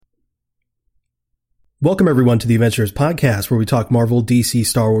Welcome, everyone, to the Adventurers Podcast, where we talk Marvel, DC,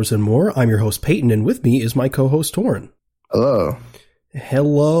 Star Wars, and more. I'm your host, Peyton, and with me is my co-host, Torrin. Hello.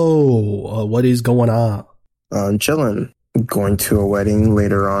 Hello. What is going on? I'm chilling. Going to a wedding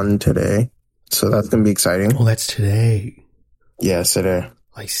later on today, so that's going to be exciting. Oh, that's today. Yes, today.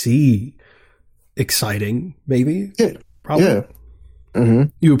 I see. Exciting, maybe? Yeah. Probably. Yeah. Mm-hmm.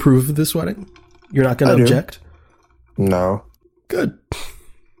 You approve of this wedding? You're not going to object? No. Good.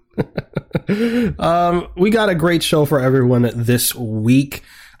 We got a great show for everyone this week.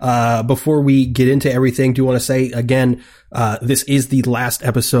 Before we get into everything, do you want to say again, this is the last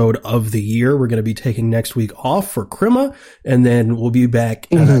episode of the year. We're going to be taking next week off for Crema, and then we'll be back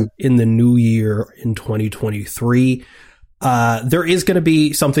in the new year in 2023. There is going to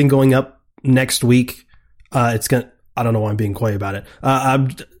be something going up next week. I don't know why I'm being coy about it.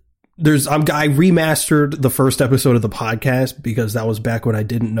 I remastered the first episode of the podcast because that was back when I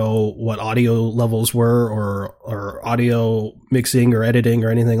didn't know what audio levels were or audio mixing or editing or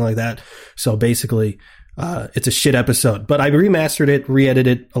anything like that. So basically, it's a shit episode, but I remastered it,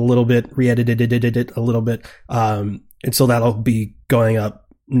 re-edited it a little bit. And so that'll be going up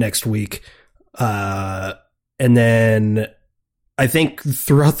next week. And then I think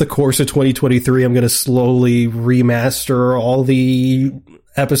throughout the course of 2023, I'm going to slowly remaster all the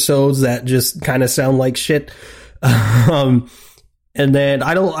episodes that just kind of sound like shit. And then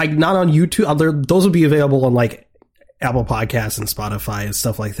not on YouTube. Those will be available on like Apple Podcasts and Spotify and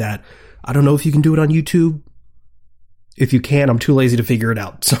stuff like that. I don't know if you can do it on YouTube. If you can, I'm too lazy to figure it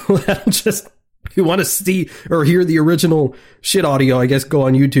out. So that'll just, if you want to see or hear the original shit audio, I guess go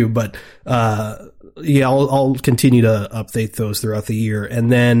on YouTube. But, yeah, I'll continue to update those throughout the year. And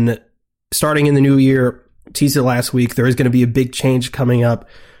then starting in the new year, teased it last week, there is going to be a big change coming up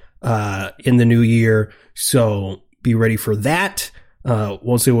in the new year. So be ready for that.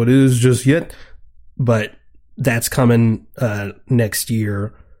 Won't say what it is just yet, but that's coming next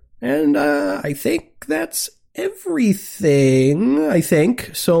year. And I think that's everything, I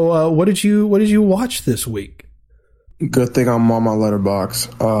think. So what did you watch this week? Good thing I'm on my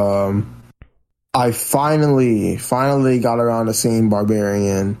Letterboxd. I finally got around to seeing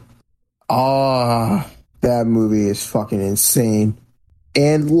Barbarian. That movie is fucking insane.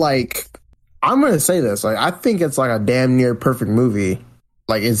 And like, I'm going to say this, like, I think it's like a damn near perfect movie.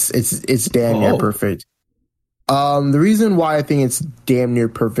 Like it's damn near perfect. The reason why I think it's damn near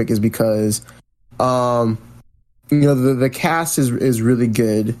perfect is because, the cast is really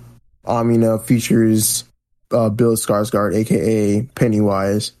good. Features, Bill Skarsgård, aka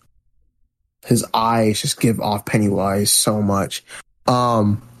Pennywise. His eyes just give off Pennywise so much.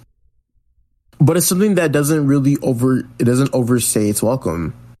 But it's something that doesn't overstay its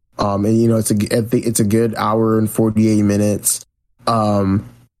welcome. It's a good hour and 48 minutes. And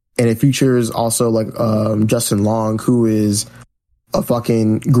it features also like Justin Long, who is a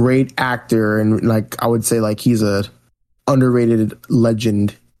fucking great actor, and like I would say like he's a underrated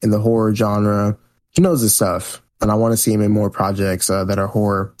legend in the horror genre. He knows his stuff, and I want to see him in more projects that are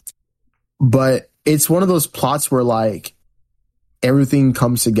horror. But it's one of those plots where like everything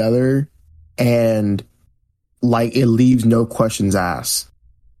comes together and like it leaves no questions asked.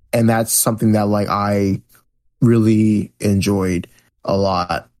 And that's something that like I really enjoyed a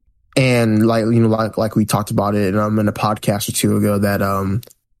lot. And like we talked about it in a podcast or two ago that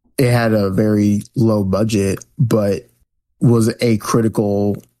it had a very low budget but was a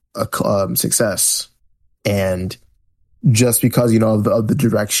critical success. And just because, of the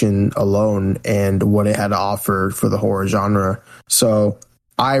direction alone and what it had to offer for the horror genre. So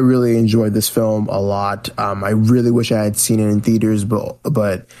I really enjoyed this film a lot. I really wish I had seen it in theaters, but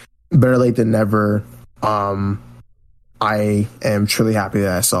better late than never. I am truly happy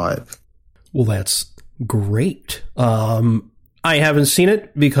that I saw it. Well, that's great. I haven't seen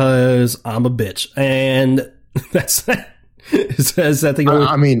it because I'm a bitch, and that's is that the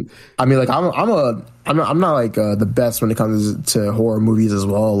only... I'm not like the best when it comes to horror movies as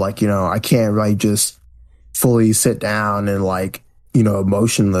well. Like, I can't really just fully sit down and like,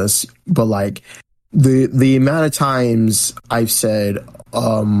 emotionless, but like the amount of times I've said,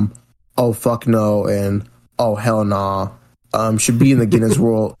 oh fuck no, and oh hell nah, should be in the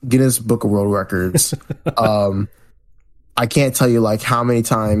Guinness Book of World Records. I can't tell you like how many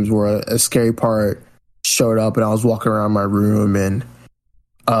times where a scary part showed up and I was walking around my room and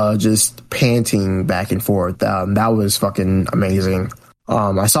just panting back and forth. That was fucking amazing.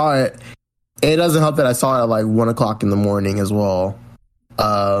 I saw it. It doesn't help that I saw it at like 1 o'clock in the morning as well.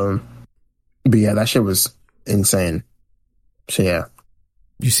 But yeah, that shit was insane. So yeah.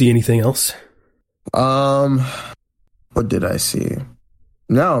 You see anything else? What did I see?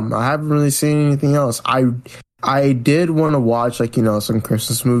 No, I haven't really seen anything else. I did want to watch like, you know, some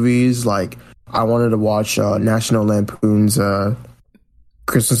Christmas movies. Like I wanted to watch National Lampoon's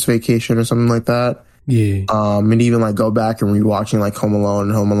Christmas Vacation or something like that. Yeah. And even like go back and rewatching like Home Alone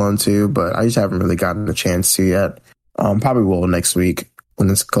and Home Alone 2, but I just haven't really gotten a chance to yet. Probably will next week when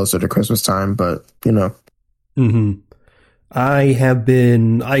it's closer to Christmas time, but you know. Mm-hmm.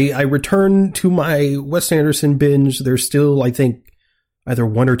 I returned to my Wes Anderson binge. There's still, I think, either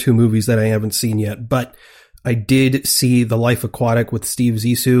one or two movies that I haven't seen yet, but I did see The Life Aquatic with Steve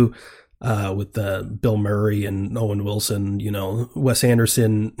Zissou, with Bill Murray and Owen Wilson, you know, Wes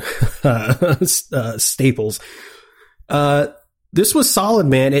Anderson staples. This was solid,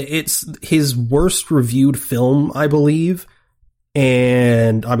 man. It's his worst reviewed film, I believe.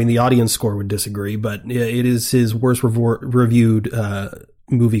 And I mean, the audience score would disagree, but it is his worst reviewed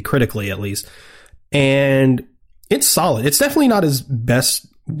movie critically, at least. And it's solid. It's definitely not his best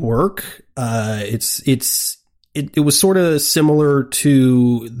work. It was sort of similar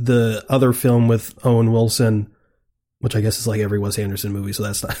to the other film with Owen Wilson, which I guess is like every Wes Anderson movie, so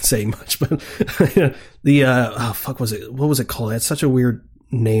that's not saying much. But what was it called? It's such a weird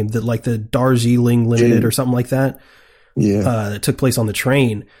name, that like the Darjeeling Limited or something like that. Yeah, that took place on the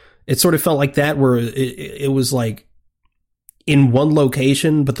train. It sort of felt like that, where it was like in one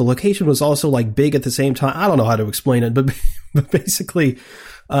location, but the location was also like big at the same time. I don't know how to explain it, but basically,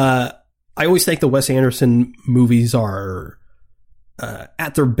 I always think the Wes Anderson movies are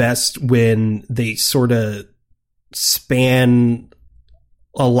at their best when they sort of span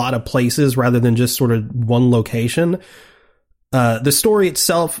a lot of places rather than just sort of one location. The story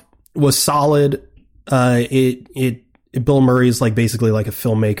itself was solid. Bill Murray is like basically like a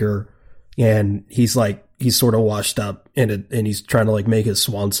filmmaker, and he's sort of washed up, and he's trying to like make his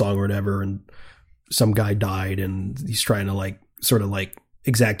swan song or whatever, and some guy died, and he's trying to like sort of like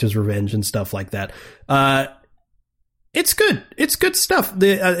exact his revenge and stuff like that. It's good. It's good stuff.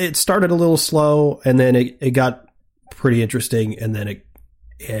 It started a little slow, and then it got pretty interesting, and then it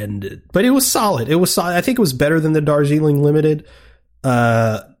ended. But it was solid. It was solid. I think it was better than the Darjeeling Limited.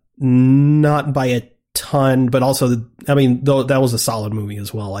 Not by a ton, but also, though that was a solid movie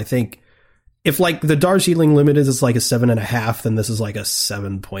as well. I think if like the Darjeeling Limited is like a 7.5, then this is like a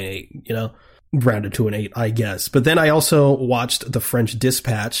 7.8, you know, rounded to an 8, I guess. But then I also watched The French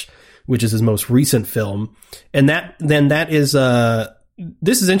Dispatch, which is his most recent film. And this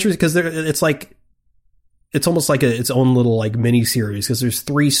is interesting because it's almost like its own little like mini series, because there's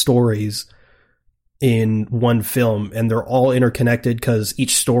 3 stories in one film, and they're all interconnected because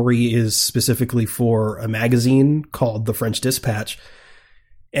each story is specifically for a magazine called The French Dispatch,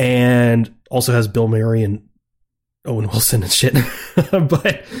 and also has Bill Murray and Owen Wilson and shit.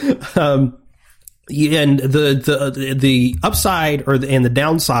 But and the upside and the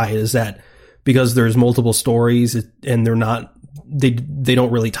downside is that because there's multiple stories and they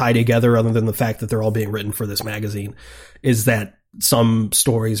don't really tie together, other than the fact that they're all being written for this magazine, is that some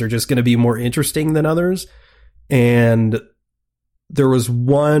stories are just going to be more interesting than others. And there was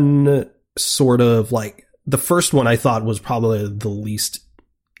one sort of like, the first one I thought was probably the least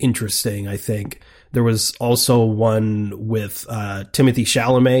interesting, I think. There was also one with Timothée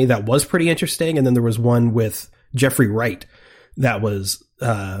Chalamet that was pretty interesting. And then there was one with Jeffrey Wright that was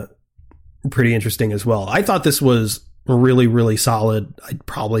pretty interesting as well. I thought this was really, really solid. I'd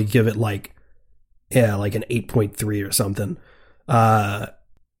probably give it like an 8.3 or something.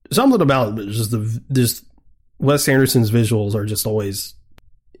 Something about it, just Wes Anderson's visuals are just always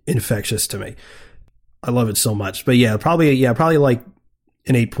infectious to me. I love it so much. But probably like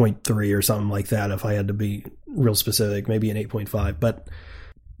an 8.3 or something like that, if I had to be real specific, maybe an 8.5. But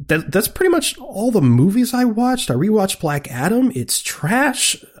that's pretty much all the movies I watched. I rewatched Black Adam. It's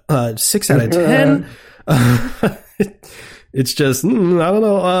trash. 6 out of 10. It's just, I don't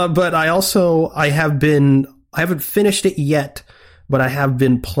know. But I haven't finished it yet, but I have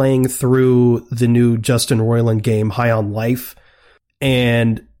been playing through the new Justin Roiland game, High on Life.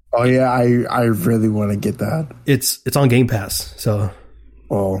 And oh yeah, I really want to get that. It's on Game Pass. So,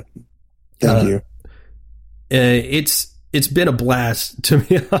 oh, thank you. It's been a blast, to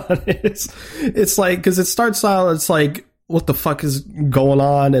be honest. It's like, because it starts out, it's like, what the fuck is going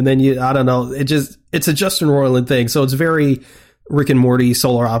on? And then I don't know. It's a Justin Roiland thing. So it's very Rick and Morty,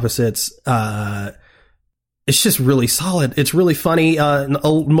 Solar Opposites. It's just really solid. It's really funny.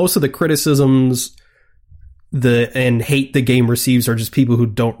 Most of the criticisms and hate the game receives are just people who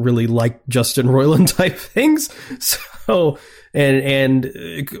don't really like Justin Roiland type things. So, and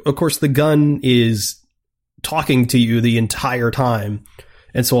of course the gun is talking to you the entire time.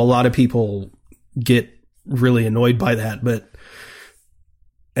 And so a lot of people get really annoyed by that, but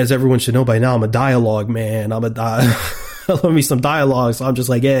as everyone should know by now, I'm a dialogue man. I love me some dialogue, so I'm just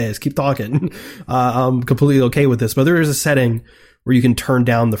like, yes, keep talking. I'm completely okay with this. But there is a setting where you can turn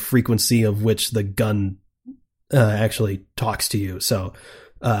down the frequency of which the gun actually talks to you. So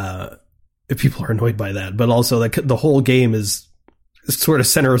if people are annoyed by that, but also the whole game is sort of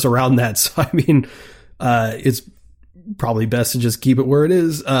centers around that. So I mean, it's probably best to just keep it where it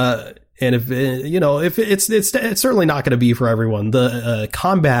is. And if it's certainly not going to be for everyone. The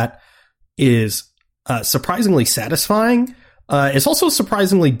combat is surprisingly satisfying. It's also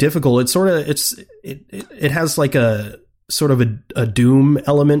surprisingly difficult. It has like a sort of a Doom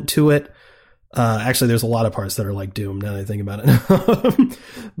element to it. Actually, there's a lot of parts that are like Doom now that I think about it.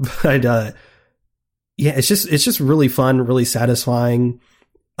 But yeah, it's just really fun, really satisfying.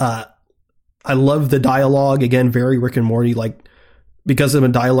 I love the dialogue. Again, very Rick and Morty, like, because I'm a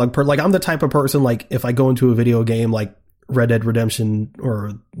dialogue like I'm the type of person, like, if I go into a video game like Red Dead Redemption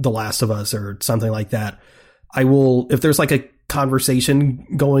or The Last of Us or something like that, I will, if there's like a conversation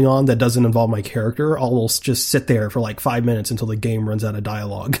going on that doesn't involve my character, I'll just sit there for like 5 minutes until the game runs out of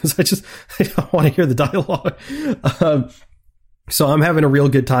dialogue, because I don't want to hear the dialogue. So I'm having a real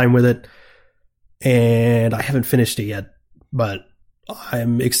good time with it, and I haven't finished it yet, but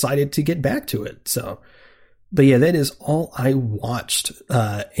I'm excited to get back to it. So, but yeah, that is all I watched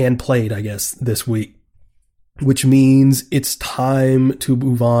and played, I guess, this week, which means it's time to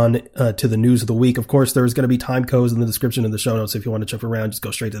move on to the news of the week. Of course, there's going to be time codes in the description of the show notes. If you want to jump around, just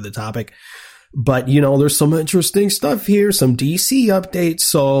go straight to the topic. But, there's some interesting stuff here, some DC updates.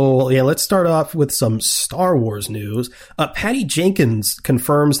 So, yeah, let's start off with some Star Wars news. Patty Jenkins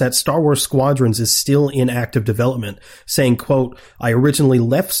confirms that Star Wars Squadrons is still in active development, saying, quote, "I originally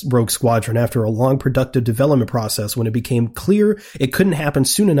left Rogue Squadron after a long productive development process when it became clear it couldn't happen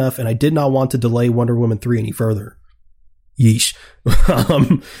soon enough, and I did not want to delay Wonder Woman 3 any further." Yeesh.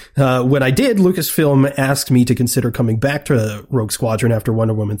 When I did, Lucasfilm asked me to consider coming back to Rogue Squadron after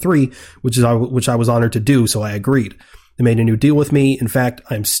Wonder Woman 3, which I was honored to do, so I agreed. They made a new deal with me. In fact,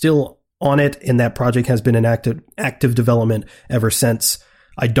 I'm still on it, and that project has been in active development ever since.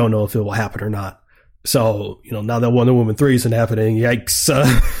 I don't know if it will happen or not. So, now that Wonder Woman 3 isn't happening, yikes.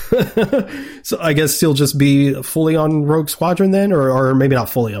 So I guess he'll just be fully on Rogue Squadron then, or maybe not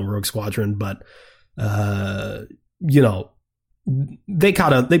fully on Rogue Squadron, but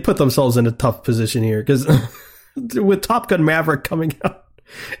they put themselves in a tough position here, because with Top Gun Maverick coming out,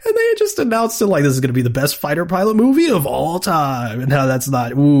 and they just announced it like this is going to be the best fighter pilot movie of all time, and now that's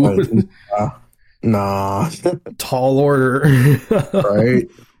not. Ooh. Nah. Tall order. Right.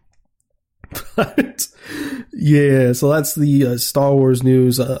 But yeah, so that's the Star Wars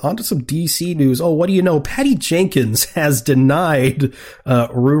news. On to some DC news. Oh, what do you know? Patty Jenkins has denied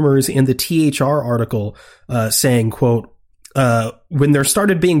rumors in the THR article, saying, quote, when there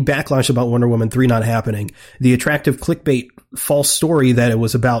started being backlash about Wonder Woman 3 not happening, the attractive clickbait false story that it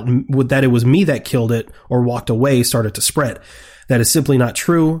was me that killed it or walked away started to spread. That is simply not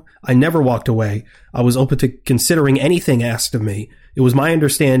true. I never walked away. I was open to considering anything asked of me. It was my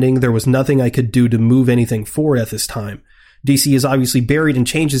understanding there was nothing I could do to move anything forward at this time. DC is obviously buried in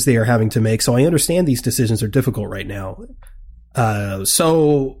changes they are having to make, so I understand these decisions are difficult right now.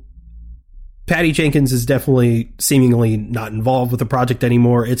 So Patty Jenkins is definitely seemingly not involved with the project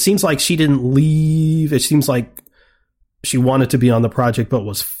anymore. It seems like she didn't leave. It seems like she wanted to be on the project but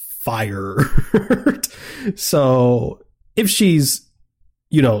was fired. So if she's,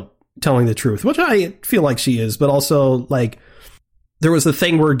 telling the truth, which I feel like she is, but also, like, there was a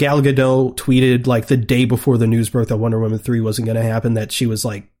thing where Gal Gadot tweeted, like, the day before the news broke that Wonder Woman 3 wasn't going to happen, that she was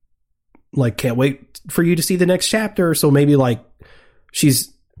like, can't wait for you to see the next chapter. So maybe, like,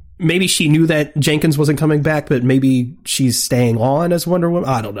 maybe she knew that Jenkins wasn't coming back, but maybe she's staying on as Wonder Woman.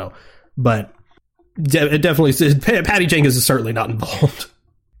 I don't know. But it definitely, Patty Jenkins is certainly not involved.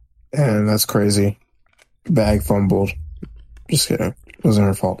 And that's crazy. Bag fumbled. Just kidding. It wasn't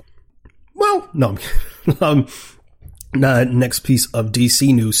her fault. Well, no. Next piece of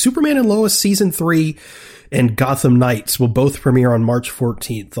DC news. Superman and Lois Season 3 and Gotham Knights will both premiere on March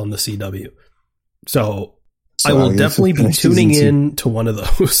 14th on the CW. So I will definitely be tuning in to one of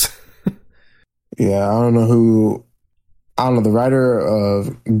those. Yeah, I don't know. The writer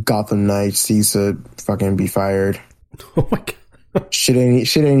of Gotham Knights needs to fucking be fired. Oh my God. Shit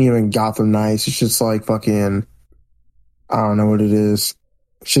ain't even Gotham Knights. It's just like fucking, I don't know what it is.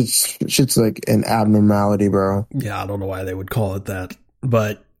 Shit's like an abnormality, bro. Yeah, I don't know why they would call it that.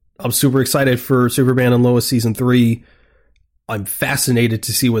 But I'm super excited for Superman and Lois Season 3. I'm fascinated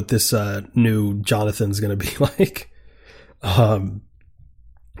to see what this new Jonathan's going to be like.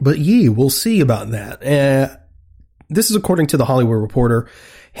 But yeah, we'll see about that. this is according to the Hollywood Reporter.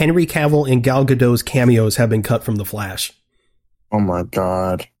 Henry Cavill and Gal Gadot's cameos have been cut from The Flash. Oh my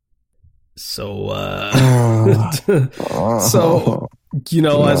God. So, so, you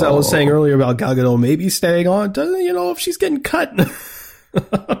know, as I was saying earlier about Gal Gadot maybe staying on, you know, if she's getting cut.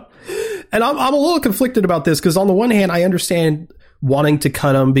 And I'm a little conflicted about this because on the one hand, I understand wanting to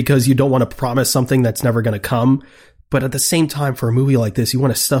cut them because you don't want to promise something that's never going to come. But at the same time, for a movie like this, you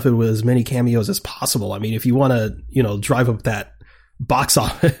want to stuff it with as many cameos as possible. I mean, if you want to, you know, drive up that box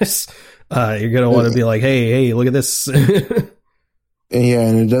office, you're going to want to be like, hey, look at this. Yeah,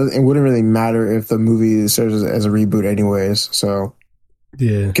 and it wouldn't really matter if the movie serves as a reboot anyways. So,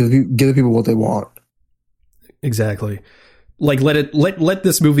 yeah, give the people what they want. Exactly. Like, let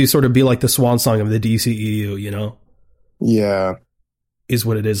this movie sort of be like the swan song of the DCEU, you know? Yeah. Is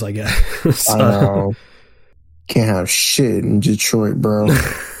what it is, I guess. So. I know. Can't have shit in Detroit, bro.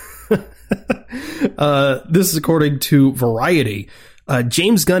 This is according to Variety.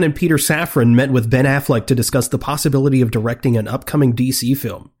 James Gunn and Peter Safran met with Ben Affleck to discuss the possibility of directing an upcoming DC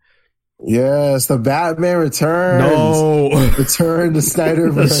film. Yes, the Batman returns. No. Return to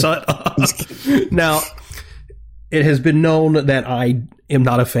Snyderverse. Shut up. Now, it has been known that I am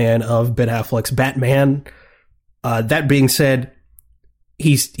not a fan of Ben Affleck's Batman. That being said,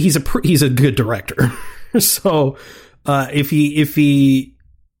 he's a good director. So, if he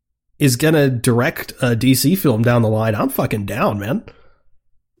is gonna direct a DC film down the line, I'm fucking down, man.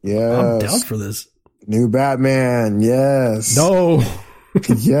 Yeah, I'm down for this. New Batman, yes. No.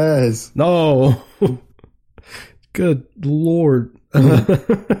 Yes. No. Good Lord.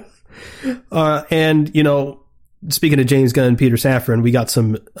 And, you know, speaking of James Gunn and Peter Safran, we got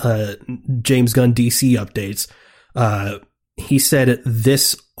some James Gunn DC updates. He said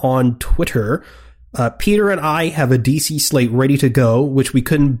this on Twitter. Peter and I have a DC slate ready to go, which we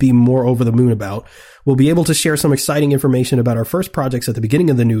couldn't be more over the moon about. We'll be able to share some exciting information about our first projects at the beginning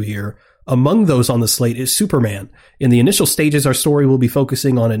of the new year. Among those on the slate is Superman. In the initial stages, our story will be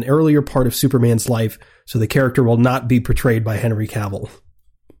focusing on an earlier part of Superman's life, so the character will not be portrayed by Henry Cavill.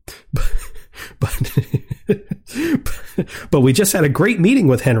 But we just had a great meeting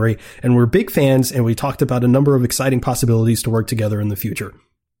with Henry, and we're big fans, and we talked about a number of exciting possibilities to work together in the future.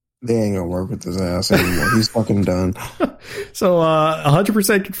 They ain't gonna work with his ass anymore. He's fucking done. So,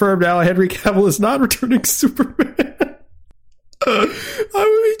 100% confirmed now, Henry Cavill is not returning Superman.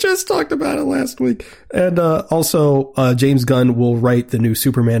 We just talked about it last week. And also, James Gunn will write the new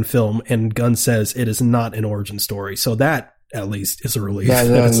Superman film, and Gunn says it is not an origin story. So that, at least, is a relief. Yeah,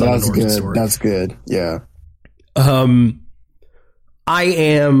 that's good. Story. That's good. Yeah. I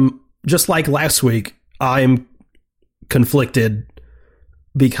am, just like last week, I'm conflicted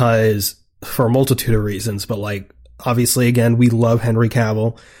because for a multitude of reasons, but like, obviously, again, we love Henry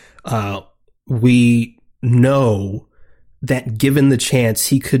Cavill. We know that given the chance,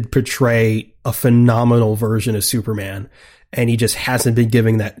 he could portray a phenomenal version of Superman, and he just hasn't been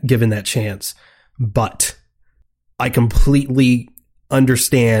given that chance. But I completely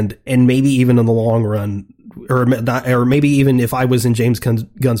understand, and maybe even in the long run, or maybe even if I was in James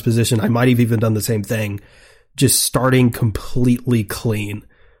Gunn's position, I might have even done the same thing. Just starting completely clean,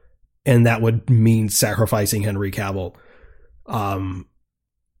 and that would mean sacrificing Henry Cavill.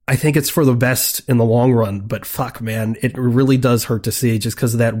 I think it's for the best in the long run, but fuck, man, it really does hurt to see just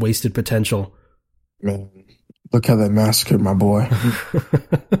because of that wasted potential. Man, look how they massacred my boy.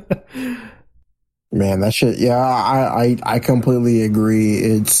 Man, that shit. Yeah, I completely agree.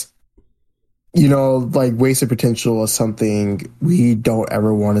 It's, you know, like, wasted potential is something we don't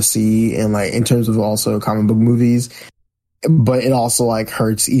ever want to see, and like in terms of also comic book movies. But it also like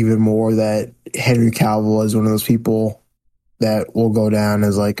hurts even more that Henry Cavill is one of those people that will go down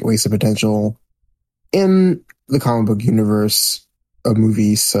as like wasted potential in the comic book universe of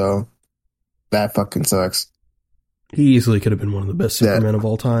movies. So that fucking sucks. He easily could have been one of the best Supermen of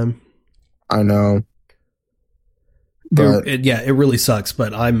all time. I know. But it really sucks,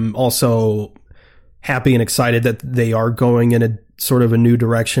 but I'm also happy and excited that they are going in a sort of a new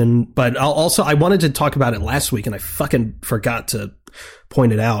direction. But I wanted to talk about it last week, and I fucking forgot to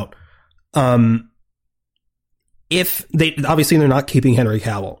point it out. If obviously they're not keeping Henry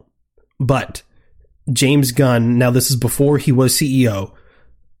Cavill, but James Gunn, now this is before he was CEO,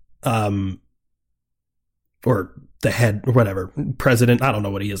 or the head or whatever, president, I don't know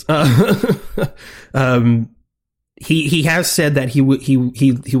what he is. He has said that he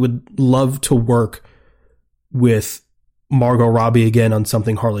would love to work with Margot Robbie again on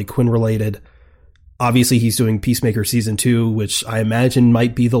something Harley Quinn related. Obviously, he's doing Peacemaker season 2, which I imagine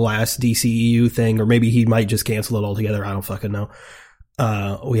might be the last DCEU thing, or maybe he might just cancel it altogether. I don't fucking know.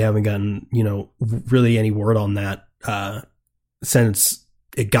 We haven't gotten, really any word on that. since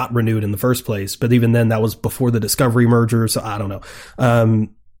it got renewed in the first place. But even then, that was before the Discovery merger, so I don't know.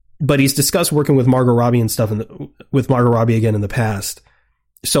 But he's discussed working with Margot Robbie and stuff with Margot Robbie again in the past.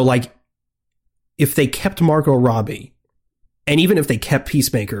 So, like, if they kept Margot Robbie, and even if they kept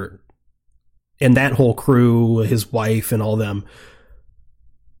Peacemaker and that whole crew, his wife and all them,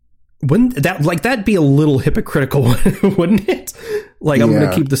 wouldn't that'd be a little hypocritical, wouldn't it? Like, I'm going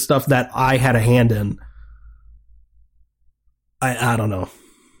to keep the stuff that I had a hand in. I don't know.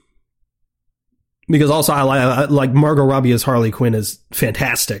 Because also, I like Margot Robbie as Harley Quinn is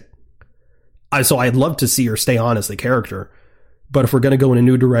fantastic. So I'd love to see her stay on as the character. But if we're going to go in a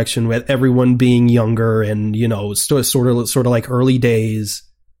new direction with everyone being younger and, you know, sort of like early days,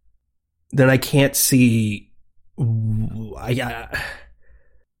 then I can't see.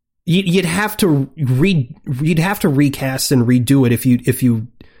 You'd have to recast and redo it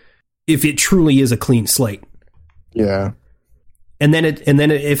if it truly is a clean slate. Yeah. And then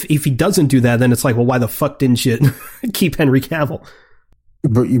if he doesn't do that, then it's like, well, why the fuck didn't you keep Henry Cavill?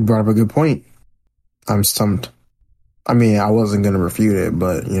 But you brought up a good point. I'm stumped. I mean, I wasn't going to refute it,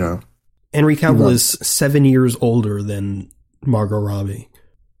 but, you know. Henry Cavill is 7 years older than Margot Robbie.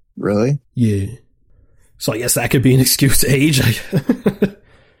 Really? Yeah. So I guess that could be an excuse to age.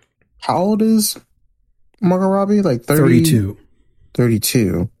 How old is Margot Robbie? Like 32.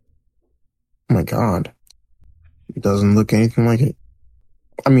 32. Oh my God. It doesn't look anything like it.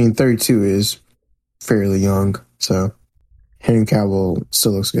 I mean, 32 is fairly young, so Henry Cavill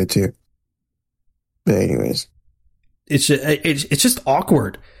still looks good too. But anyways. It's just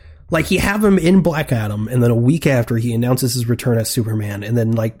awkward. Like, you have him in Black Adam, and then a week after he announces his return as Superman, and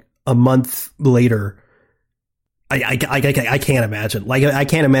then like a month later, I can't imagine. Like, I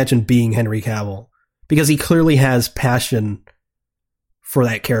can't imagine being Henry Cavill, because he clearly has passion for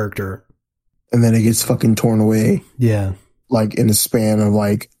that character. And then it gets fucking torn away. Yeah. Like in a span of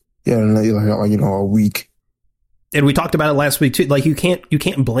like a week. And we talked about it last week too. Like, you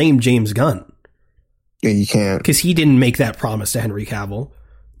can't blame James Gunn. Yeah, you can't. Because he didn't make that promise to Henry Cavill.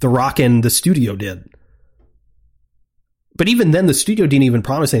 The Rock and the studio did. But even then, the studio didn't even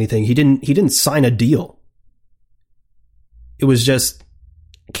promise anything. He didn't sign a deal. It was just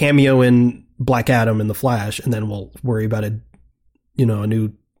cameo in Black Adam and The Flash, and then we'll worry about a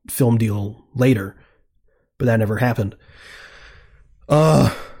new film deal later. But that never happened.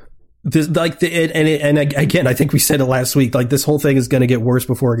 This and again, I think we said it last week. Like, this whole thing is going to get worse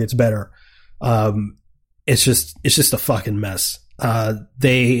before it gets better. It's just a fucking mess.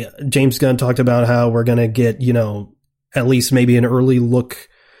 James Gunn talked about how we're going to get, at least maybe an early look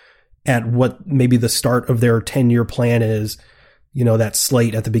at what maybe the start of their 10-year plan is, that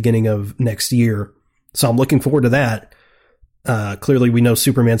slate at the beginning of next year. So I'm looking forward to that. Clearly we know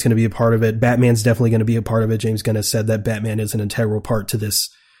Superman's going to be a part of it. Batman's definitely going to be a part of it. James Gunn has said that Batman is an integral part to this,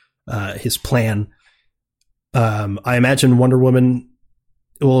 his plan. I imagine Wonder Woman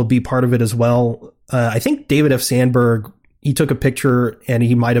will be part of it as well. I think David F. Sandberg, he took a picture and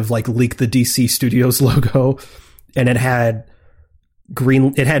he might have like leaked the DC Studios logo, and it had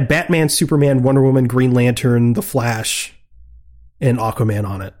Batman, Superman, Wonder Woman, Green Lantern, The Flash, and Aquaman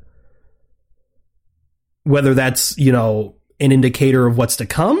on it. Whether that's, an indicator of what's to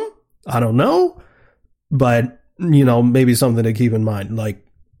come, I don't know, but maybe something to keep in mind. Like,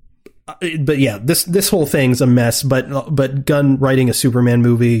 but yeah, this whole thing's a mess, but Gunn writing a Superman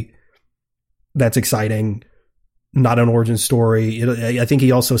movie, that's exciting. Not an origin story. I think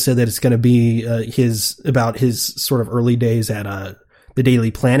he also said that it's going to be about his sort of early days at the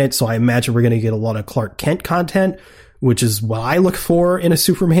Daily Planet. So I imagine we're going to get a lot of Clark Kent content, which is what I look for in a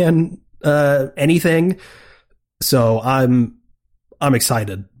Superman anything. So I'm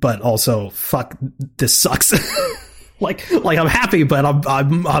excited, but also fuck, this sucks. like I'm happy, but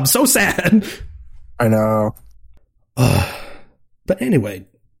I'm so sad. I know. But anyway,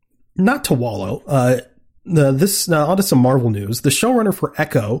 not to wallow. Onto some Marvel news. The showrunner for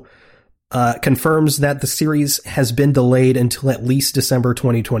Echo confirms that the series has been delayed until at least December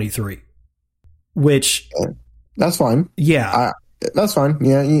 2023. Which, that's fine. Yeah, that's fine.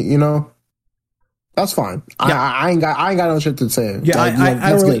 Yeah, that's fine. Yeah. I ain't got no shit to say. Yeah,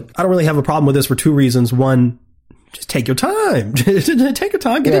 I don't really have a problem with this for two reasons. One, just take your time. Take your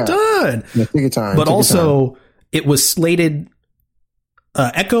time, get it done. Yeah, take your time. But also, it was slated.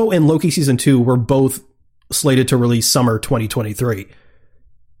 Echo and Loki season 2 were both slated to release summer 2023,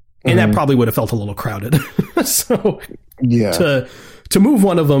 and that probably would have felt a little crowded. So, yeah, to move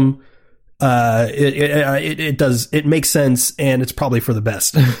one of them, it makes sense, and it's probably for the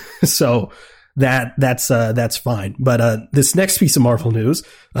best. So that's fine. But this next piece of Marvel news,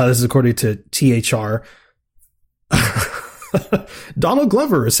 this is according to THR. Donald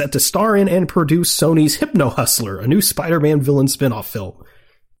Glover is set to star in and produce Sony's Hypno Hustler, a new Spider-Man villain spin-off film.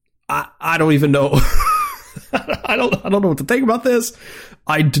 I don't even know. I don't know what to think about this.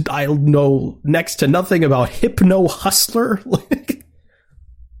 I know next to nothing about Hypno Hustler.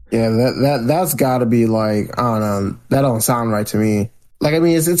 Yeah, that's got to be like, I don't know. That don't sound right to me. Like, I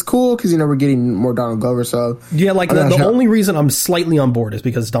mean, it's cool because, you know, we're getting more Donald Glover stuff. Yeah, like the only reason I'm slightly on board is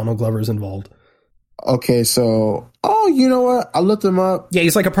because Donald Glover is involved. Okay, so, you know what? I looked him up. Yeah,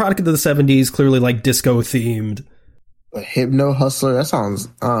 he's like a product of the 70s, clearly like disco themed. A Hypno Hustler? That sounds,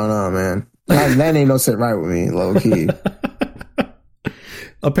 I don't know, man. That ain't no sit right with me, low key.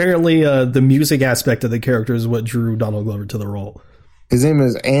 Apparently, the music aspect of the character is what drew Donald Glover to the role. His name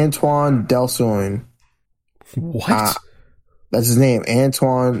is Antoine Delsoin. What? That's his name,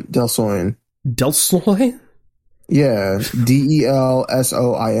 Antoine Delsoin. Delsoin? Yeah, Delsoin.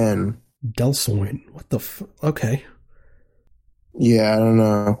 Delsoin. What the okay. Yeah, I don't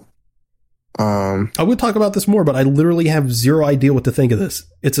know. I would talk about this more, but I literally have zero idea what to think of this.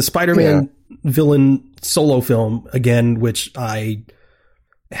 It's a Spider-Man villain solo film, again, which I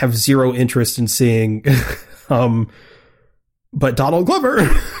have zero interest in seeing. But Donald Glover.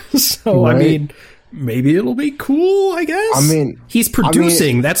 So, right. I mean, maybe it'll be cool, I guess. I mean, he's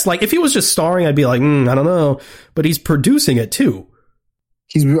producing. That's like, if he was just starring, I'd be like, I don't know. But he's producing it too.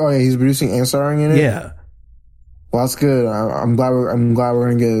 He's producing and starring in it? Yeah. Well, that's good. I'm glad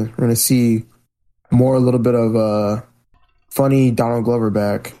we're gonna see a little bit of funny Donald Glover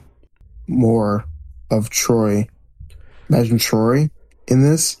back. More of Troy. Imagine Troy in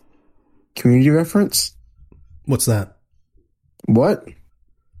this. Community reference. What's that? What?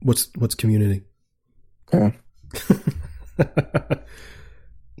 What's Community? Okay.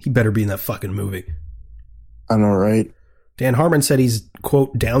 He better be in that fucking movie. I know, right? Dan Harmon said he's,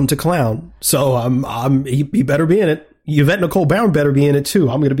 quote, down to clown. So he better be in it. Yvette Nicole Brown better be in it too.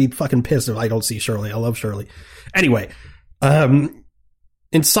 I'm going to be fucking pissed if I don't see Shirley. I love Shirley. Anyway,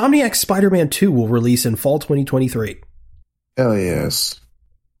 Insomniac Spider-Man 2 will release in fall 2023. Hell yes.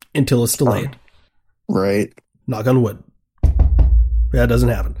 Until it's delayed. Right. Knock on wood. That doesn't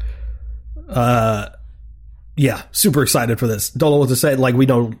happen. Yeah, super excited for this. Don't know what to say. Like, we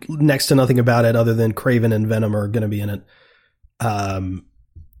know next to nothing about it other than Kraven and Venom are going to be in it. I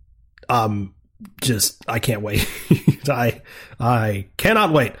can't wait. I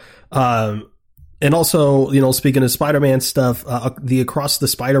cannot wait. And also, you know, speaking of Spider-Man stuff, the Across the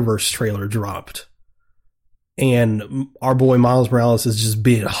Spider-Verse trailer dropped. And our boy Miles Morales is just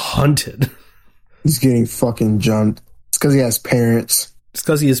being hunted. He's getting fucking jumped. It's because he has parents. It's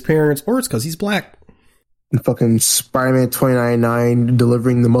because he has parents, or it's because he's black. And fucking Spider-Man 2099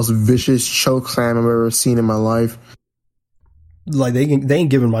 delivering the most vicious choke slam I've ever seen in my life. Like, they ain't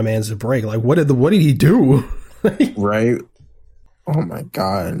giving my man a break. Like, what did he do? Right? Oh my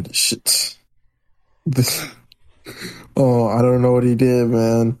god. Shit. I don't know what he did,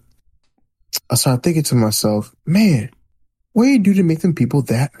 man. I started thinking to myself, man, what do you do to make them people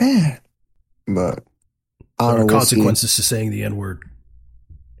that mad? But there are consequences to saying the N-word.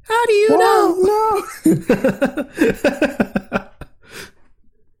 How do you know? No.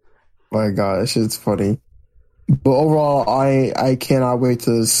 My god, that shit's funny. But overall, I cannot wait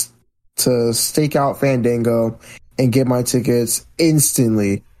to stake out Fandango and get my tickets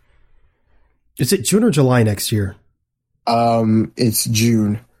instantly. Is it June or July next year? It's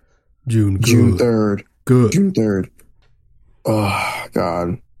June. June 3rd. Good. June 3rd. Oh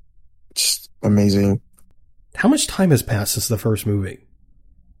god, just amazing. How much time has passed since the first movie?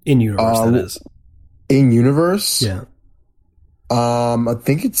 In universe, that is. In universe? Yeah. I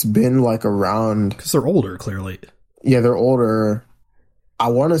think it's been like around... Because they're older, clearly. Yeah, they're older. I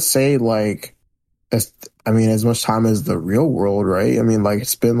want to say like, as much time as the real world, right? I mean, like,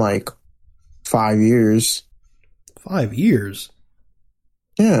 it's been like 5 years. 5 years?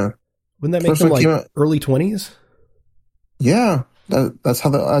 Yeah. Wouldn't that make them like early 20s? Yeah. That's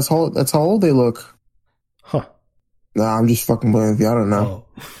how old they look. Huh. Nah, I'm just fucking playing with you. I don't know.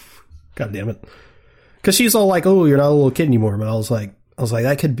 Oh. God damn it. Because she's all like, oh, you're not a little kid anymore. But I was like,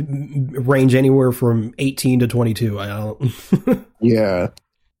 that could range anywhere from 18 to 22. I don't. Yeah.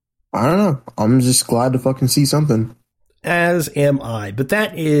 I don't know. I'm just glad to fucking see something. As am I. But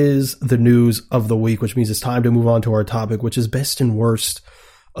that is the news of the week, which means it's time to move on to our topic, which is best and worst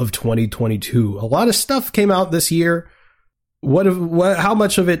of 2022. A lot of stuff came out this year. How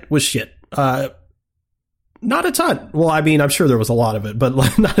much of it was shit? Not a ton. Well, I mean, I'm sure there was a lot of it, but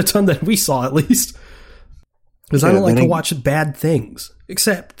not a ton that we saw, at least. Because I don't like to watch bad things.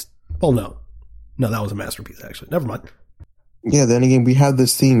 Except, well, no. No, that was a masterpiece, actually. Never mind. Yeah, then again, we have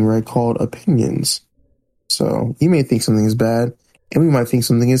this thing, right, called opinions. So you may think something is bad, and we might think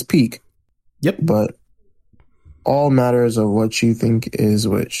something is peak. Yep. But all matters of what you think is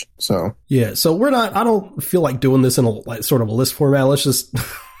which. So yeah. So we're not. I don't feel like doing this in a sort of a list format. Let's just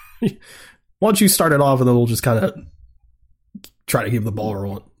why don't you start it off, and then we'll just kind of try to keep the ball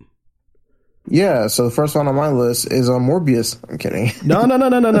rolling. Yeah, so the first one on my list is Morbius. I'm kidding. No.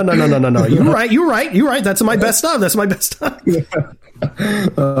 You're right. That's my best stuff.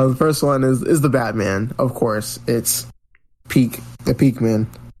 The first one is the Batman. Of course, it's the peak man.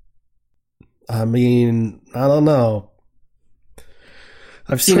 I mean, I don't know.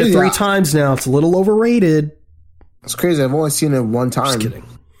 I've seen it 3 times now. It's a little overrated. It's crazy. I've only seen it one time. Just kidding.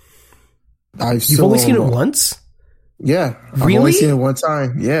 You've only seen it once? Yeah. Really? I've only seen it one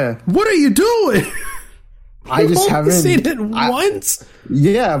time. Yeah. What are you doing? I just haven't seen it once.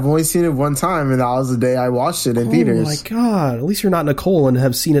 Yeah, I've only seen it one time, and that was the day I watched it in theaters. Oh my god! At least you're not Nicole and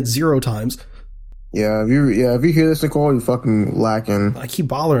have seen it 0 times. Yeah, if you hear this, Nicole, you're fucking lacking. I keep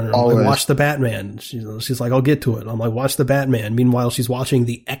bothering her. I'm like, watch the Batman. She's like, I'll get to it. I'm like, watch the Batman. Meanwhile, she's watching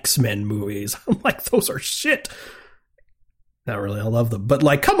the X-Men movies. I'm like, those are shit. Not really. I love them, but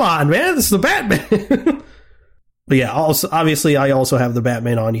like, come on, man, this is the Batman. But yeah, also obviously, I also have the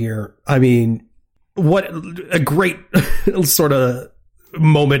Batman on here. I mean, what a great sort of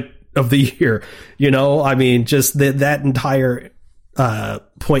moment of the year, you know? I mean, just that entire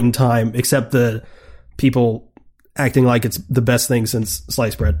point in time, except the people acting like it's the best thing since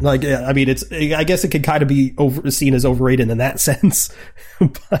sliced bread. Like, I mean, I guess it could kind of be seen as overrated in that sense,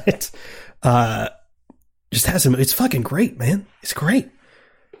 but just has him. It's fucking great, man. It's great.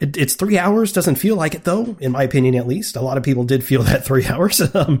 It's 3 hours. Doesn't feel like it though, in my opinion, at least. A lot of people did feel that 3 hours.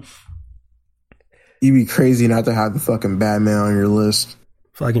 You'd be crazy not to have the fucking Batman on your list.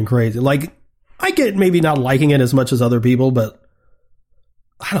 Fucking crazy. Like, I get maybe not liking it as much as other people, but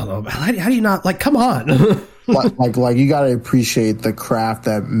I don't know. How do you not, like, come on. like you gotta appreciate the craft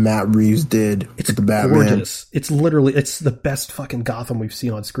that Matt Reeves did with the Batman. Gorgeous. It's the best fucking Gotham we've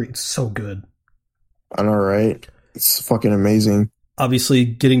seen on screen. It's so good. I know, right? It's fucking amazing. Obviously,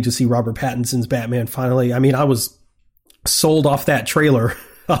 getting to see Robert Pattinson's Batman finally. I mean, I was sold off that trailer.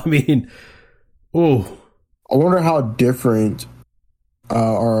 I mean, oh. I wonder how different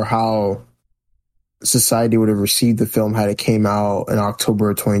or how society would have received the film had it came out in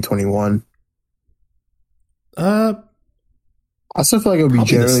October of 2021. I still feel like it would be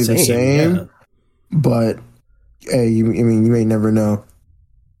generally the same. Yeah. But hey, you may never know.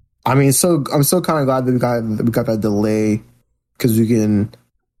 I mean, I'm so kind of glad that we got that delay, because we can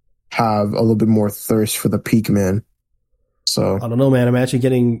have a little bit more thirst for the peak man. So I don't know, man. Imagine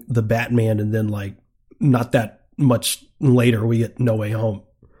getting the Batman and then, like, not that much later we get No Way Home.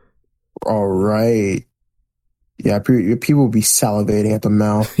 All right. Yeah, people will be salivating at the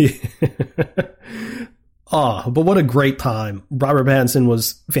mouth. But what a great time. Robert Pattinson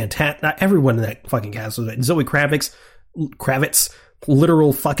was fantastic. Not everyone in that fucking cast was great. Zoe Kravitz,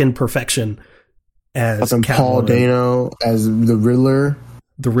 literal fucking perfection as Paul Dano as the Riddler.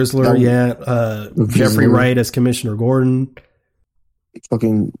 Jeffrey Wright as Commissioner Gordon.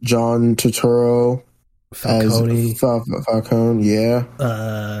 Fucking John Turturro Falcone. As Falcone, yeah.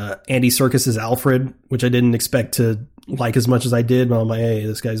 Andy Serkis as Alfred, which I didn't expect to like as much as I did, but I'm like, hey,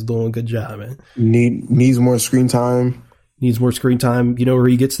 this guy's doing a good job, man. Needs more screen time. You know where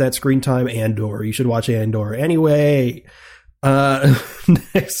he gets that screen time? Andor. You should watch Andor. Anyway,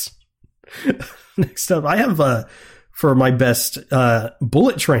 next up, I have for my best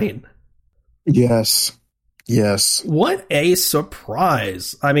Bullet Train. Yes. What a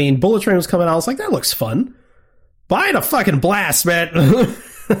surprise. I mean, Bullet Train was coming out. I was like, that looks fun. But I had a fucking blast, man.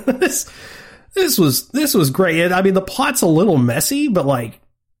 This was great. I mean, the plot's a little messy, but, like,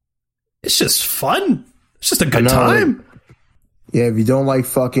 it's just fun. It's just a good time. Yeah, if you don't like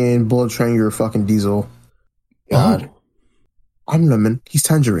fucking Bullet Train, you're a fucking Diesel. God. Oh. I'm lemon. He's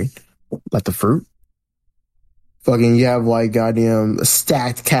tangerine. Like the fruit. Fucking, you have, like, goddamn a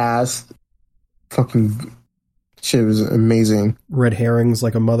stacked cast. Fucking shit was amazing. Red herrings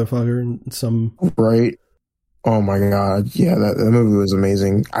like a motherfucker and some... Right. Oh my god. Yeah, that movie was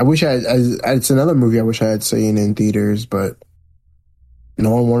amazing. I wish it's another movie I wish I had seen in theaters, but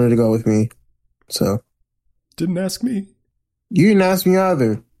no one wanted to go with me. So. Didn't ask me. You didn't ask me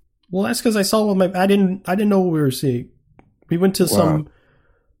either. Well, that's because I saw I didn't know what we were seeing. We went to some...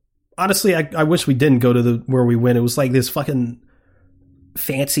 Honestly, I wish we didn't go to where we went. It was like this fucking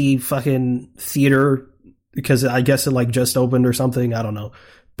fancy fucking theater, because I guess it like just opened or something. I don't know.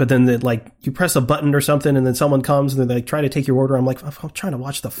 But then you press a button or something, and then someone comes and they like try to take your order. I'm like, I'm trying to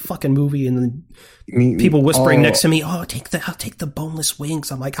watch the fucking movie, and then people whispering next to me, I'll take the boneless wings.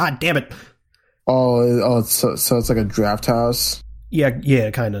 I'm like, God damn it. So it's like a draft house.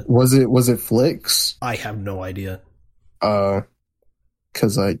 Yeah, kind of. Was it Flicks? I have no idea.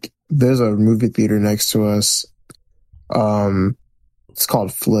 Because like there's a movie theater next to us. It's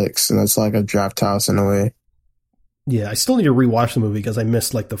called Flicks, and it's like a draft house in a way. Yeah, I still need to rewatch the movie because I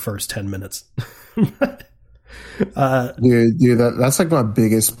missed like the first 10 minutes. Dude, that's like my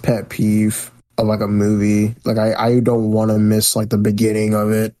biggest pet peeve of like a movie. Like I don't want to miss like the beginning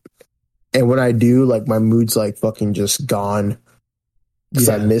of it, and when I do, like my mood's like fucking just gone because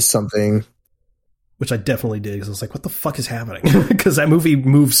I missed something. Which I definitely did because I was like, "What the fuck is happening?" Because that movie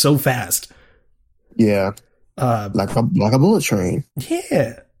moves so fast. Yeah, like a bullet train.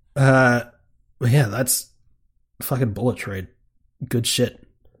 Yeah, yeah, that's fucking Bullet Train. Good shit.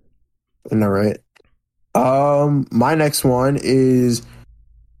 I know, right? My next one is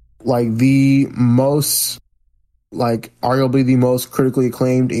like the most, like arguably the most critically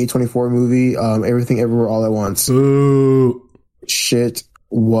acclaimed A24 movie, Everything Everywhere All at Once. Ooh. Shit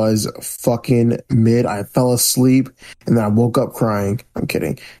was fucking mid. I fell asleep and then I woke up crying. I'm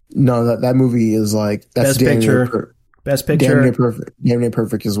kidding. No, that movie is like that's Best Picture. Best Picture. Damn near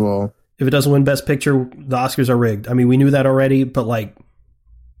perfect as well. If it doesn't win Best Picture, the Oscars are rigged. I mean, we knew that already, but like,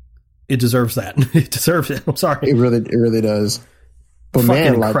 it deserves that. It deserves it. I'm sorry. It really does. But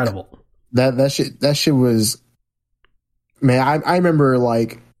fucking man, incredible. Like, that shit was, man. I remember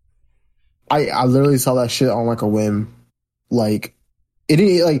like, I literally saw that shit on like a whim. Like,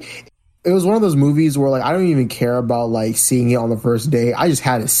 it was one of those movies where like I don't even care about like seeing it on the first day. I just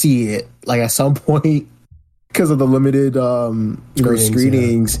had to see it like at some point because of the limited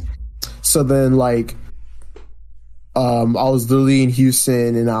screenings. Yeah. So then like I was literally in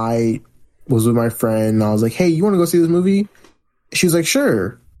Houston and I was with my friend and I was like, hey, you want to go see this movie? She was like,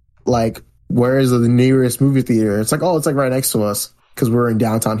 sure. Like, where is the nearest movie theater? It's like, oh, it's like right next to us because we're in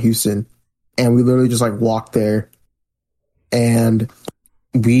downtown Houston. And we literally just like walked there and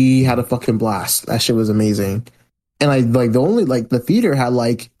we had a fucking blast. That shit was amazing. And I like the theater had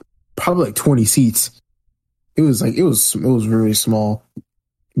like probably like 20 seats. It was really small.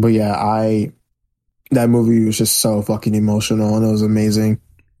 But yeah, that movie was just so fucking emotional and it was amazing.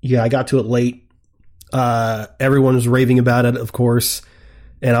 Yeah, I got to it late. Everyone was raving about it, of course.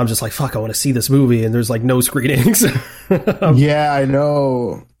 And I'm just like, fuck, I want to see this movie. And there's like no screenings. Yeah, I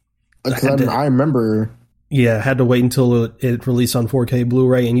know. I remember. Yeah, I had to wait until it released on 4K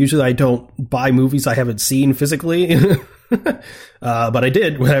Blu-ray. And usually I don't buy movies I haven't seen physically. But I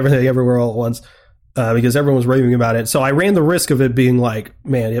did with Everything Everywhere All at Once. Because everyone was raving about it. So I ran the risk of it being like,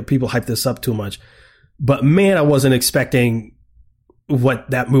 man, people hype this up too much. But man, I wasn't expecting what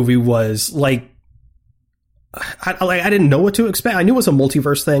that movie was. Like, I didn't know what to expect. I knew it was a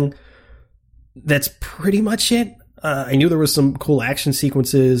multiverse thing. That's pretty much it. I knew there was some cool action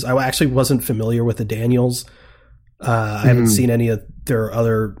sequences. I actually wasn't familiar with the Daniels. I haven't seen any of their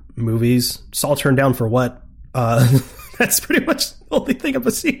other movies. Saw Turned Down for What? That's pretty much the only thing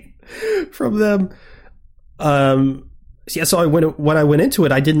I've seen from them. Yeah, so when I went into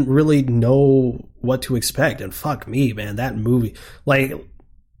it, I didn't really know what to expect, and fuck me, man, that movie, like,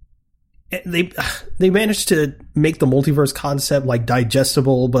 they managed to make the multiverse concept like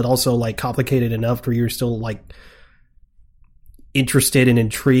digestible, but also like complicated enough where you're still like interested and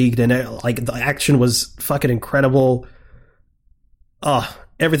intrigued, and like the action was fucking incredible.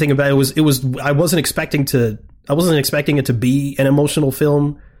 Everything about it was. I wasn't expecting it to be an emotional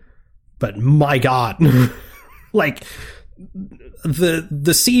film, but my God. Like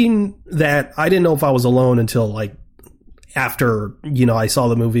the scene that I didn't know if I was alone until like after, I saw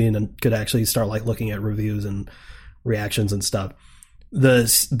the movie and could actually start like looking at reviews and reactions and stuff.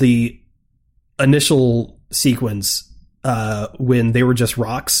 The initial sequence when they were just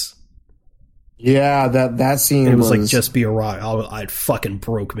rocks. Yeah, that scene was like, just be a rock. It fucking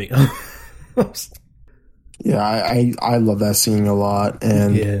broke me. Yeah, I love that scene a lot,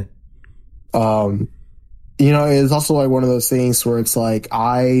 and it's also like one of those things where it's like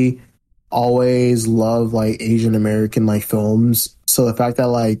I always love like Asian American like films, so the fact that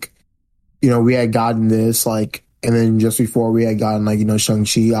like we had gotten this like, and then just before we had gotten like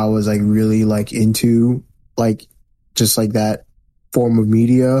Shang-Chi, I was like really like into like just like that form of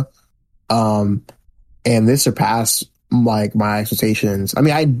media, and this surpassed like my expectations. I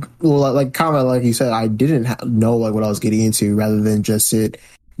mean, like kind of like you said, I didn't know like what I was getting into, rather than just it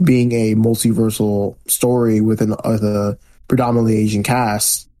being a multiversal story with a predominantly Asian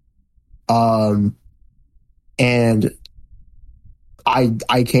cast. And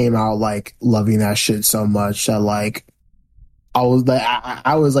I came out like loving that shit so much that like I was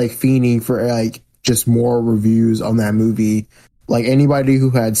like fiending for like just more reviews on that movie. Like anybody who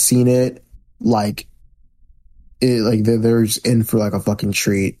had seen it like they're just in for like a fucking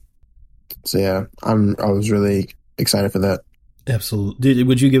treat. So yeah, I was really excited for that. Absolutely.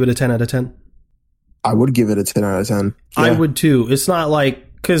 Would you give it a 10 out of 10? I would give it a 10 out of 10. Yeah. I would too. It's not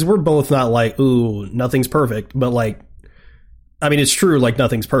like, because we're both not like, ooh, nothing's perfect, but like, I mean, it's true, like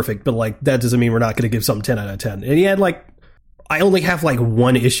nothing's perfect, but like that doesn't mean we're not going to give something 10 out of 10. And yet, like, I only have like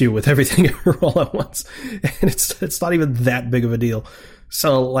one issue with Everything All at Once, and it's not even that big of a deal.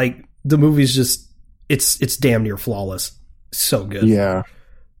 So like the movie's just it's damn near flawless. So good. Yeah.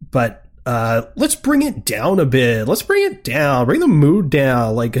 But let's bring it down a bit. Let's bring it down. Bring the mood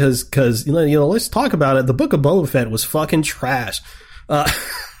down. Like because you know, let's talk about it. The Book of Boba Fett was fucking trash. I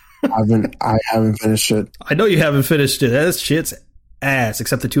haven't finished it. I know you haven't finished it. That shit's ass,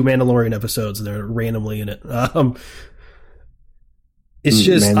 except the 2 Mandalorian episodes, and they're randomly in it. It's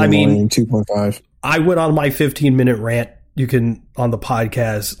just, I mean, 2.5. I went on my 15-minute rant. You can on the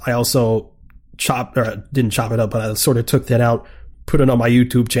podcast. I also didn't chop it up, but I sort of took that out, put it on my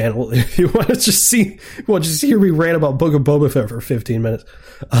YouTube channel. If you want to just hear me rant about Book of Boba Fett for 15 minutes.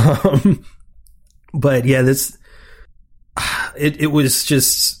 But yeah, it was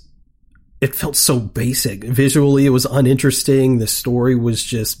just, it felt so basic. Visually, it was uninteresting. The story was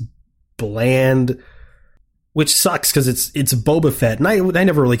just bland, which sucks because it's Boba Fett, and I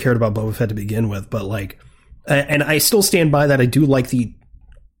never really cared about Boba Fett to begin with, but like, and I still stand by that. I do like the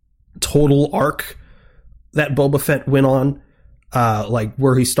total arc that Boba Fett went on, like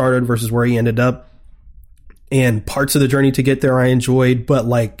where he started versus where he ended up, and parts of the journey to get there I enjoyed, but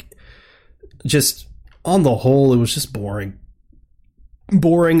like, just on the whole, it was just boring,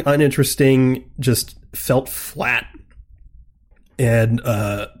 uninteresting, just felt flat, and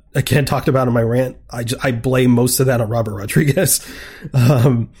again, talked about in my rant, I blame most of that on Robert Rodriguez.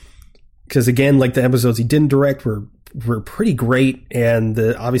 Because again, like the episodes he didn't direct were pretty great, and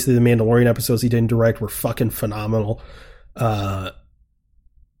obviously the Mandalorian episodes he didn't direct were fucking phenomenal.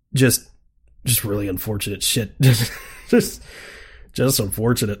 Just really unfortunate shit. just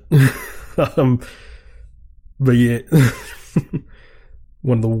unfortunate. But yeah.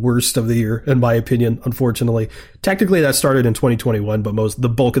 One of the worst of the year, in my opinion, unfortunately. Technically, that started in 2021, but the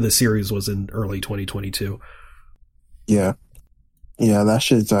bulk of the series was in early 2022. Yeah. Yeah, that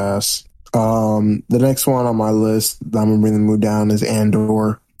shit's ass. The next one on my list that I'm gonna bring the mood down is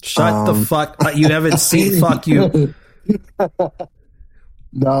Andor. Shut the fuck up. You haven't seen fuck you.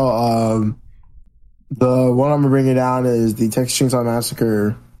 No, the one I'm gonna bring it down is the Texas Chainsaw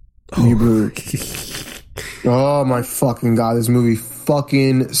Massacre reboot. Oh my fucking god, this movie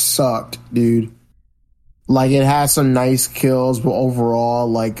fucking sucked, dude. Like, it has some nice kills, but overall,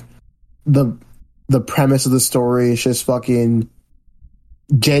 like, the premise of the story is just fucking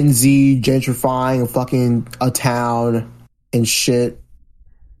Gen Z gentrifying a town and shit.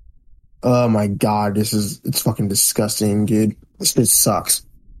 Oh my god, it's fucking disgusting, dude. This shit sucks.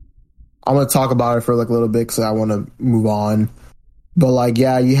 I'm gonna talk about it for like a little bit because I want to move on. But like,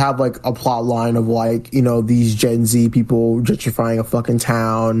 yeah, you have like a plot line of like, you know, these Gen Z people gentrifying a fucking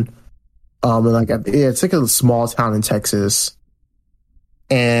town. And like, it's like a small town in Texas.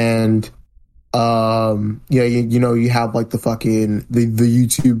 And, yeah, you know, you have like the fucking, the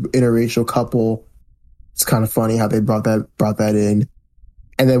YouTube interracial couple. It's kind of funny how they brought that in.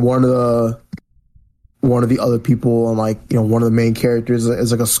 And then one of the other people, and like, you know, one of the main characters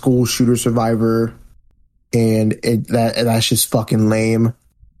is like a school shooter survivor. And that's just fucking lame.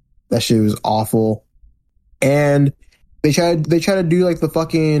 That shit was awful. And they try to do like the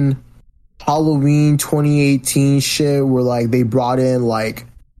fucking Halloween 2018 shit where like they brought in like,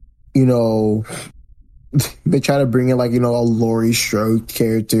 you know, they try to bring in like, you know, a Laurie Strode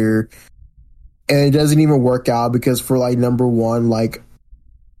character, and it doesn't even work out because for like number one, like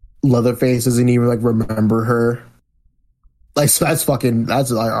Leatherface doesn't even like remember her. Like, so that's like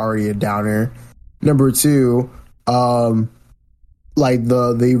already a downer. Number two, like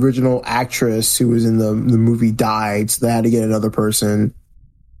the original actress who was in the movie died, so they had to get another person.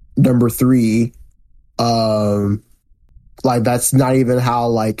 Number three, like that's not even how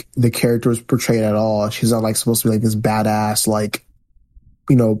like the character was portrayed at all. She's not like supposed to be like this badass like,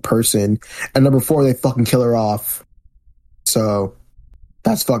 you know, person. And number four, they fucking kill her off. So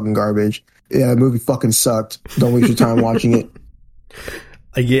that's fucking garbage. Yeah, the movie fucking sucked. Don't waste your time watching it.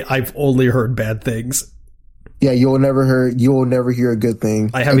 I've only heard bad things. Yeah, you'll never hear a good thing.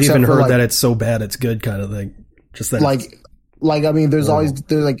 I haven't even heard that it's so bad it's good kind of thing. Just that, like I mean, there's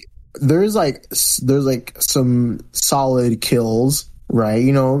some solid kills, right?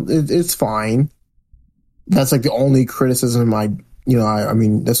 You know, it's fine. That's like the only criticism I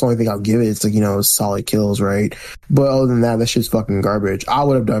mean, that's the only thing I'll give it. It's like, you know, solid kills, right? But other than that shit's fucking garbage. I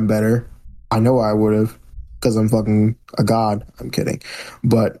would have done better. I know I would have, because I'm fucking a god. I'm kidding.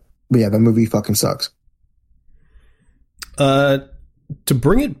 But yeah, the movie fucking sucks. To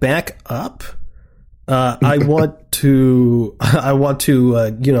bring it back up, I want to,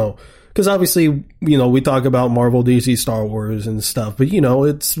 you know, because obviously, you know, we talk about Marvel, DC, Star Wars and stuff, but, you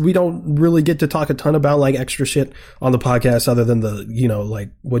know, we don't really get to talk a ton about like extra shit on the podcast other than the, you know, like,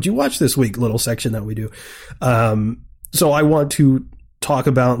 what'd you watch this week little section that we do. So I want to talk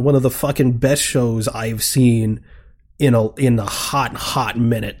about one of the fucking best shows I've seen in a hot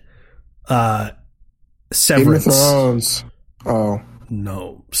minute. Severance. Game of Thrones. Oh.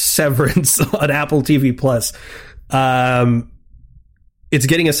 No. Severance on Apple TV Plus. It's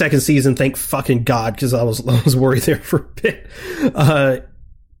getting a second season, thank fucking God, because I was worried there for a bit.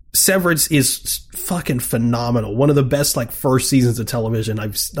 Severance is fucking phenomenal. One of the best like first seasons of television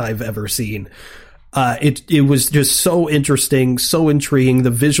I've ever seen. It was just so interesting, so intriguing. The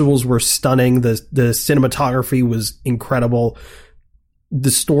visuals were stunning. The cinematography was incredible. The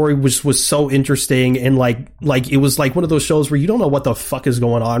story was so interesting, and like it was like one of those shows where you don't know what the fuck is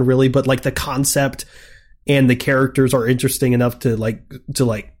going on really, but like the concept and the characters are interesting enough to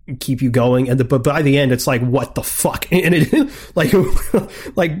keep you going. But by the end, it's like, what the fuck? And it like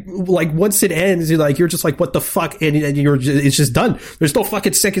once it ends, you're just like, what the fuck? And it's just done. There's no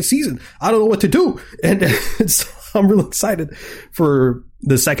fucking second season. I don't know what to do. And I'm really excited for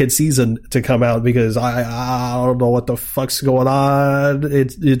the second season to come out because I don't know what the fuck's going on.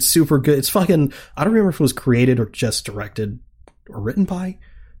 It's super good. It's fucking, I don't remember if it was created or just directed or written by.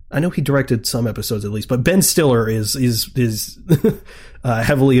 I know he directed some episodes at least, but Ben Stiller is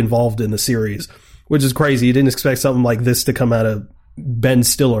heavily involved in the series, which is crazy. You didn't expect something like this to come out of Ben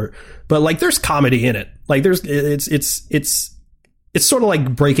Stiller, but like there's comedy in it. Like it's sort of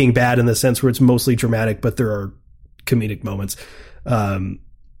like Breaking Bad in the sense where it's mostly dramatic, but there are comedic moments.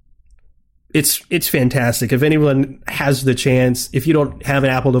 It's fantastic. If anyone has the chance, if you don't have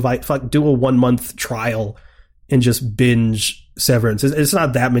an Apple device, do a 1 month trial and just binge Severance. It's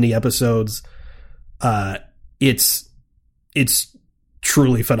not that many episodes. It's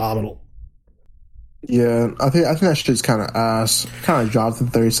truly phenomenal. Yeah, I think that shit's kind of ass. Kind of dropped in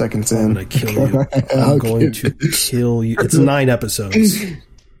 30 seconds in. I'm gonna kill you. I'm going to kill you. It's 9 episodes.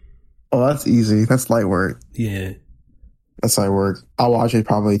 Oh, that's easy. That's light work. Yeah, that's light work. I'll watch it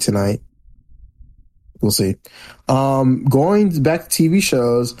probably tonight. We'll see. Going back to TV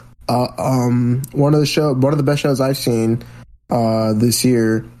shows. One of the best shows I've seen this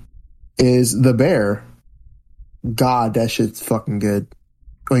year is The Bear. God, that shit's fucking good.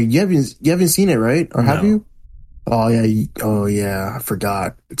 Wait, you haven't seen it, right? Or have you? Oh yeah. Oh yeah. I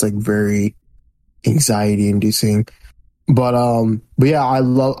forgot. It's like very anxiety inducing. But yeah, I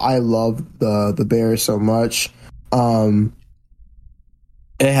love the Bear so much.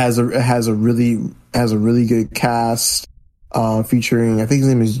 It has a really good cast. Featuring, I think his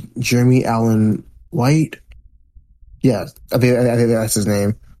name is Jeremy Allen White. Yeah, I think that's his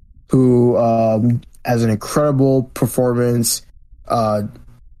name. Who has an incredible performance.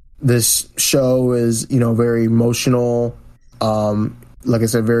 This show is, very emotional. Like I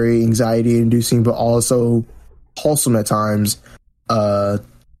said, very anxiety inducing, but also wholesome at times. It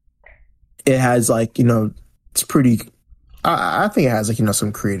has it's pretty. I think it has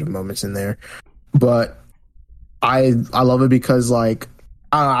some creative moments in there, but I love it because I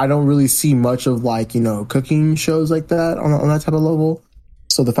don't really see much of cooking shows like that on that type of level.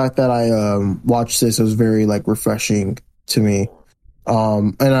 So the fact that I watched this was very refreshing to me.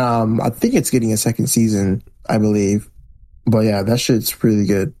 And I think it's getting a second season, I believe. But yeah, that shit's really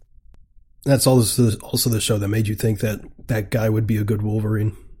good. That's also the show that made you think that guy would be a good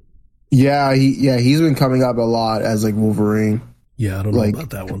Wolverine. Yeah, he's been coming up a lot as Wolverine. Yeah, I don't know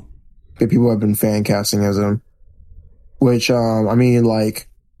about that one. People have been fan casting as him. Which,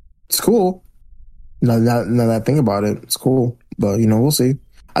 it's cool. Now that I think about it, it's cool. But, we'll see.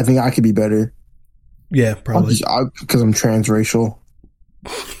 I think I could be better. Yeah, probably. Because I'm transracial.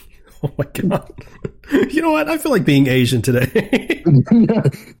 Oh, my God. You know what? I feel like being Asian today.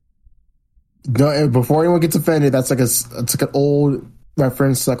 No, before anyone gets offended, that's it's an old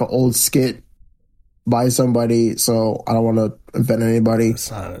reference, an old skit by somebody. So I don't want to offend anybody. It's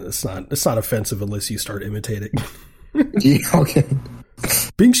not offensive unless you start imitating. Yeah, okay.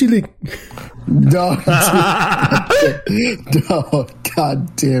 Bing Shi Ling. No, God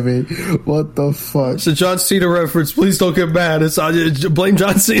damn it. What the fuck? It's a John Cena reference. Please don't get mad. Blame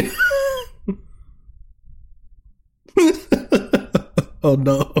John Cena. Oh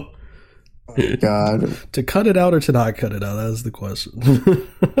no. Oh, God. To cut it out or to not cut it out? That's the question.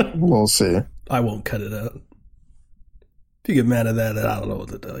 We'll see. I won't cut it out. If you get mad at that, then I don't know what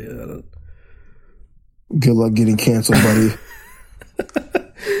to tell you. Good luck getting canceled, buddy.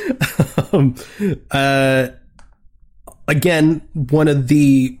 Again,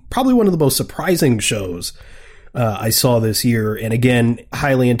 probably one of the most surprising shows I saw this year, and again,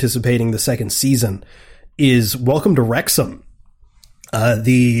 highly anticipating the second season, is Welcome to Wrexham,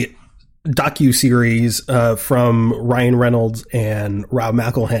 the docuseries from Ryan Reynolds and Rob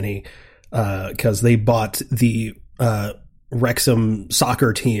McElhenney, because they bought the Wrexham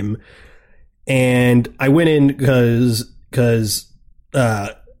soccer team. And I went in because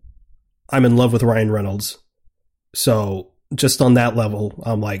I'm in love with Ryan Reynolds. So just on that level,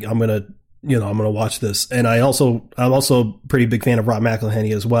 I'm like, I'm going to watch this. And I'm also a pretty big fan of Rob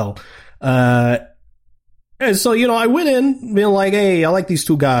McElhenney as well. And so, I went in being like, hey, I like these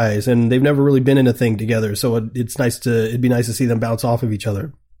two guys, and they've never really been in a thing together. So it'd be nice to see them bounce off of each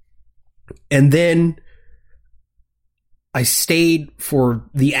other. And then I stayed for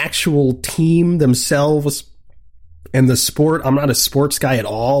the actual team themselves and the sport. I'm not a sports guy at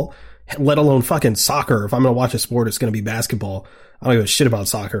all, let alone fucking soccer. If I'm going to watch a sport, it's going to be basketball. I don't give a shit about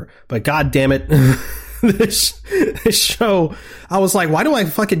soccer, but God damn it. This show, I was like, why do I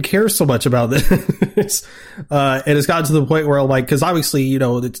fucking care so much about this? And it's gotten to the point where I'm like, cause obviously,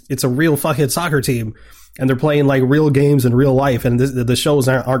 it's a real fucking soccer team and they're playing like real games in real life. And the shows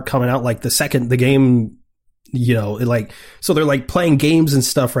aren't coming out like the game, so they're like playing games and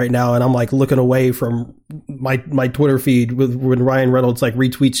stuff right now. And I'm like looking away from my Twitter feed when Ryan Reynolds like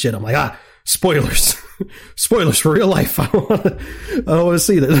retweets shit. I'm like, spoilers for real life. I don't want to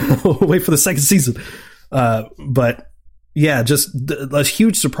see that. I'll wait for the second season. But yeah, just a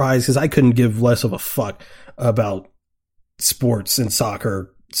huge surprise because I couldn't give less of a fuck about sports and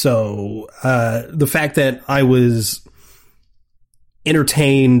soccer. So the fact that I was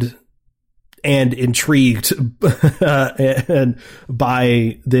entertained and intrigued and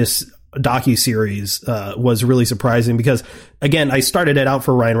by this docuseries was really surprising because, again, I started it out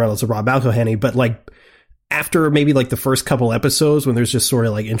for Ryan Reynolds and Rob McElhenney, but like after maybe like the first couple episodes when there's just sort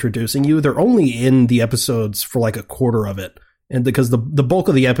of like introducing you, they're only in the episodes for like a quarter of it. And because the bulk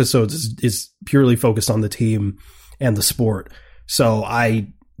of the episodes is purely focused on the team and the sport. So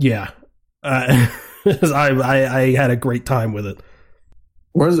I had a great time with it.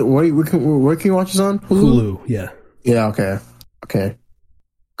 Where is it? Where can you watch this on? Hulu, yeah. Yeah, okay.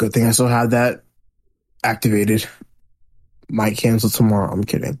 Good thing I still have that activated. Might cancel tomorrow. I'm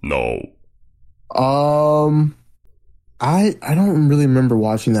kidding. No. I don't really remember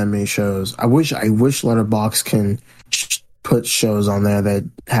watching that many shows. I wish Letterboxd can put shows on there that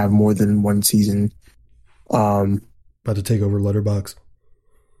have more than one season. About to take over Letterboxd.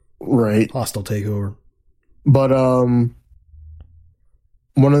 Right. Hostile takeover. But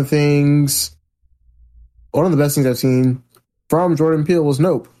one of the best things I've seen from Jordan Peele was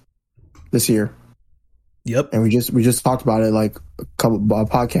Nope this year. Yep. And we just talked about it like a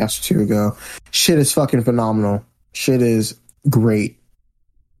podcast or two ago. Shit is fucking phenomenal. Shit is great.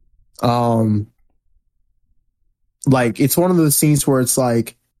 Like it's one of those scenes where it's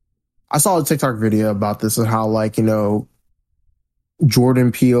like, I saw a TikTok video about this and how like,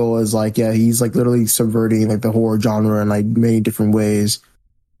 Jordan Peele is like, yeah, he's like literally subverting like the horror genre in like many different ways.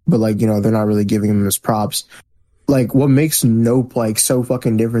 But like, they're not really giving him his props. Like what makes Nope like so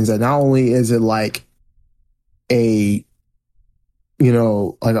fucking different is that not only is it like a,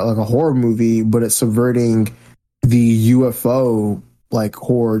 like a horror movie, but it's subverting the UFO like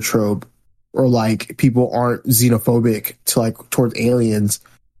horror trope, or like people aren't xenophobic to like towards aliens.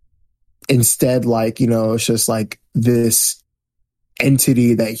 Instead, like, it's just like this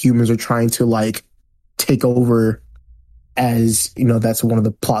entity that humans are trying to like take over, as that's one of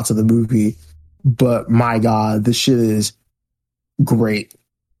the plots of the movie. But my God, this shit is great.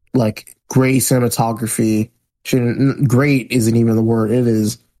 Like great cinematography. Great isn't even the word. It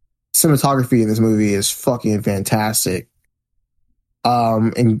is. Cinematography in this movie is fucking fantastic.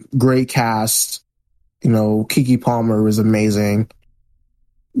 And great cast. Keke Palmer was amazing.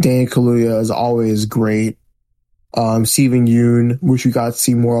 Dan Kaluuya is always great. Steven Yeun, wish we got to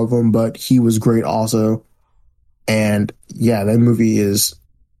see more of him, but he was great also. And yeah, that movie is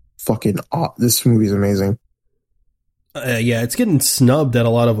fucking. This movie is amazing. Yeah, it's getting snubbed at a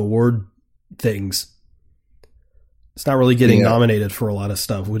lot of award things. It's not really getting nominated for a lot of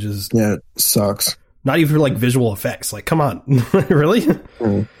stuff, which is it sucks. Not even for like visual effects. Like, come on, really?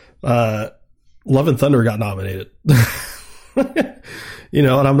 Mm. Love and Thunder got nominated. And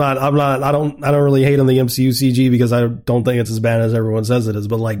I don't really hate on the MCU CG because I don't think it's as bad as everyone says it is.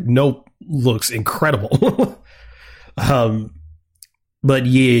 But like, Nope looks incredible. But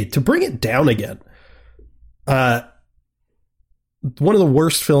yeah, to bring it down again, one of the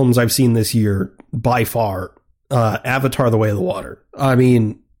worst films I've seen this year by far, Avatar: The Way of the Water. I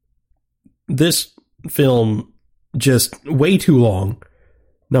mean, this film just way too long.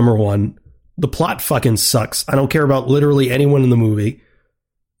 Number one, the plot fucking sucks. I don't care about literally anyone in the movie.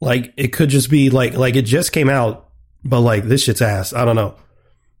 Like, it could just be like it just came out, but like this shit's ass. I don't know.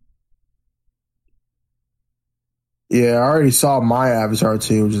 Yeah, I already saw my Avatar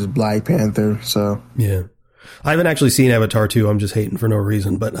 2, which is Black Panther. So yeah, I haven't actually seen Avatar 2. I'm just hating for no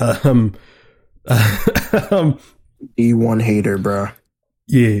reason. But E1 hater, bro.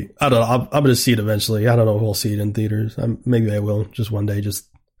 Yeah, I don't know. I'm gonna see it eventually. I don't know if we'll see it in theaters. Maybe I will just one day. Just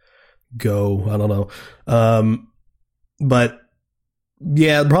go. I don't know. But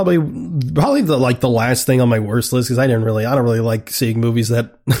yeah, probably the last thing on my worst list, because I don't really like seeing movies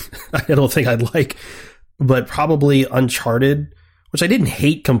that I don't think I'd like. But probably Uncharted, which I didn't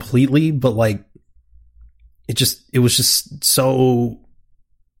hate completely, but like it was just so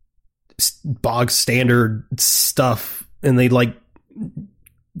bog standard stuff, and they like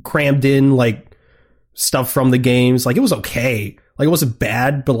crammed in like stuff from the games. Like, it was okay. Like, it wasn't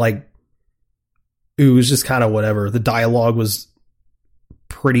bad, but like it was just kind of whatever. The dialogue was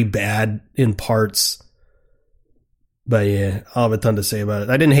pretty bad in parts. But yeah, I'll have a ton to say about it.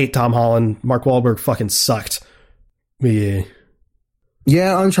 I didn't hate Tom Holland. Mark Wahlberg fucking sucked. But yeah.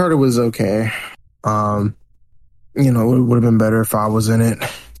 Yeah, Uncharted was okay. It would have been better if I was in it. Do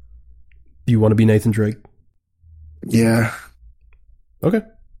you want to be Nathan Drake? Yeah. Okay.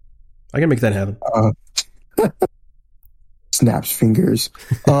 I can make that happen. Snaps fingers.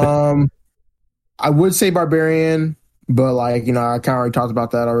 I would say Barbarian, but I kind of already talked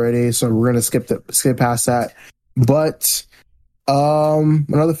about that already, so we're gonna skip past that. But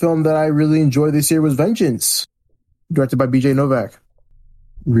another film that I really enjoyed this year was Vengeance, directed by BJ Novak.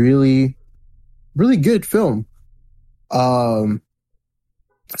 Really, really good film. It's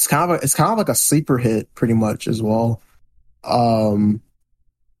kind of like a sleeper hit, pretty much, as well. I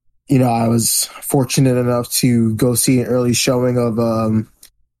was fortunate enough to go see an early showing of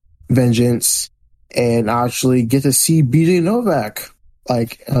Vengeance, and actually get to see BJ Novak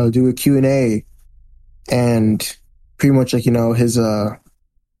do a Q&A, and pretty much his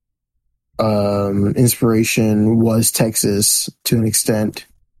inspiration was Texas to an extent.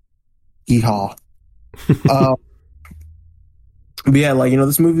 Yeehaw. But yeah,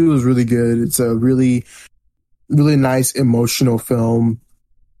 this movie was really good. It's a really, really nice emotional film.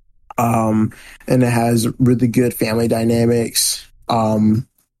 And it has really good family dynamics. But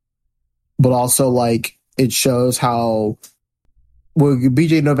also it shows how,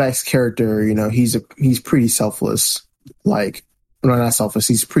 BJ Novak's character, he's pretty selfless. Not selfless,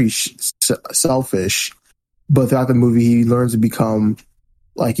 he's pretty selfish. But throughout the movie, he learns to become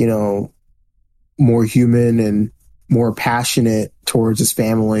more human and more passionate towards his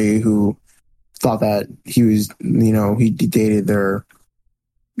family, who thought that he was, he dated their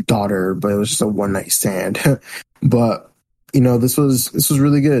daughter, but it was just a one night stand. But this was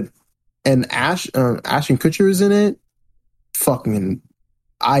really good. And Ashton Kutcher is in it. Fucking,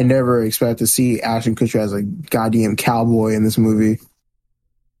 I never expected to see Ashton Kutcher as a goddamn cowboy in this movie.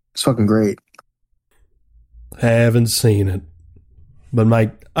 It's fucking great. Haven't seen it, but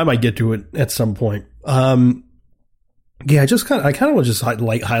I might get to it at some point. Yeah, I kind of want to just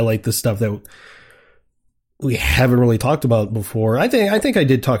highlight the stuff that we haven't really talked about before. I think I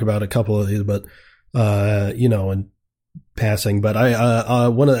did talk about a couple of these, but in passing. But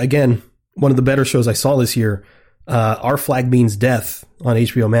one of the better shows I saw this year, Our Flag Means Death on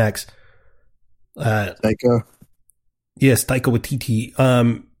HBO Max. Taika. Yes, Taika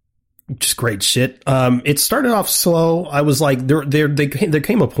Waititi. Just great shit. It started off slow. I was like, there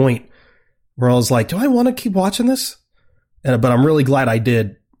came a point where I was like, do I want to keep watching this? But I'm really glad I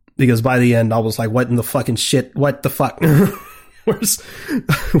did, because by the end I was like, what in the fucking shit? What the fuck? Where's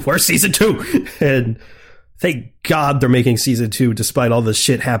season 2? And thank God they're making season 2 despite all the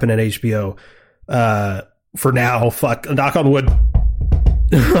shit happening at HBO. For now, fuck, knock on wood.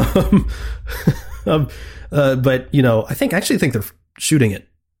 But I actually think they're shooting it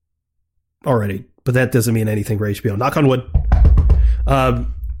already, but that doesn't mean anything for HBO. Knock on wood.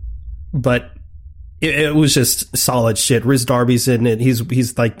 But it was just solid shit. Riz Darby's in it.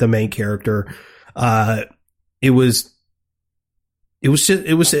 He's like the main character. It was one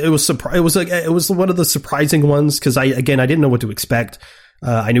of the surprising ones, because I didn't know what to expect.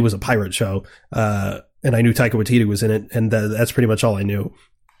 I knew it was a pirate show, and I knew Taika Waititi was in it, and that's pretty much all I knew.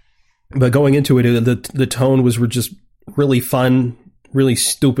 But going into it, the tone was just really fun, really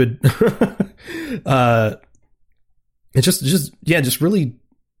stupid. It's just really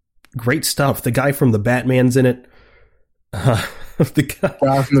great stuff. The guy from the Batman's in it. the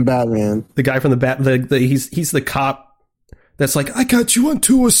guy, from the Batman. the guy from the Bat. He's the cop that's like, I got you on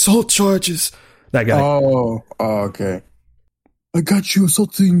 2 assault charges. That guy. Oh, okay. I got you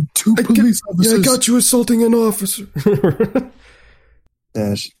assaulting 2 police officers. Yeah, I got you assaulting an officer.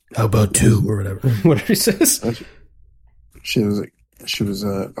 Yeah, how about 2 or whatever? Whatever he says. She was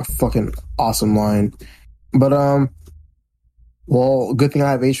a fucking awesome line. But well, good thing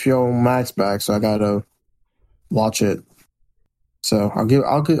I have HBO Max back, so I gotta watch it. So I'll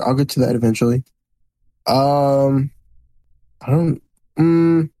get to that eventually. I'm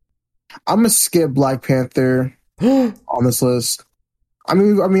gonna skip Black Panther on this list. I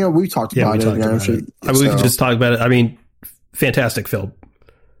mean, we talked about it. We can just talk about it. I mean, fantastic film.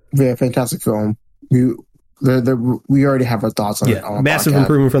 Yeah, fantastic film. We already have our thoughts on it. On massive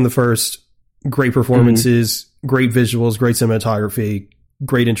improvement from the first. Great performances, great visuals, great cinematography,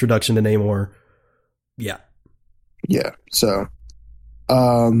 great introduction to Namor. Yeah. So,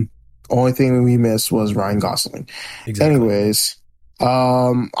 only thing we missed was Ryan Gosling. Exactly. Anyways,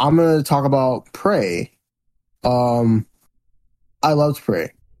 I'm gonna talk about Prey. I loved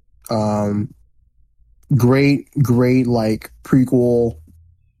Prey. Great like prequel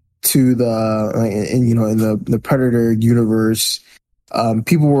to the in the Predator universe.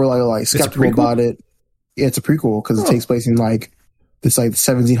 People were like skeptical about it. Yeah, it's a prequel because it takes place in like the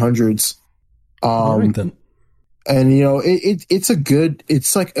 1700s. Right, then. And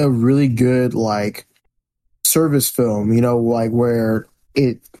it's like a really good like service film. Like where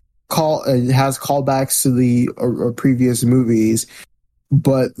it has callbacks to the previous movies,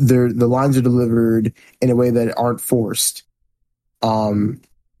 but the lines are delivered in a way that aren't forced. And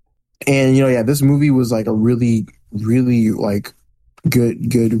this movie was like a really, really like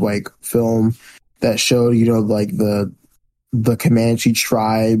good like film that showed like the Comanche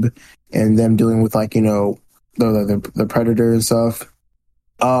tribe and them dealing with like the Predator and stuff.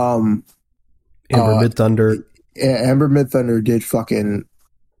 Amber Midthunder. Amber Midthunder did fucking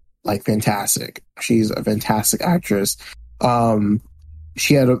like fantastic. She's a fantastic actress.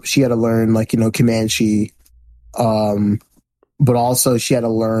 She had to learn like Comanche, but also she had to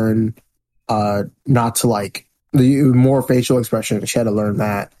learn not to like the more facial expression. She had to learn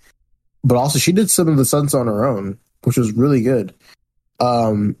that, but also she did some of the stunts on her own, which was really good.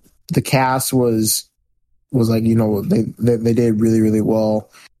 The cast was like they did really, really well,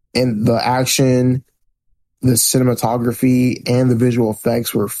 and the action, the cinematography, and the visual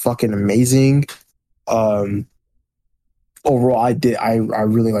effects were fucking amazing. Overall, I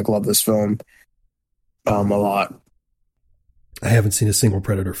really like love this film a lot. I haven't seen a single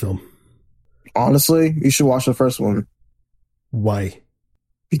Predator film. Honestly, you should watch the first one. Why?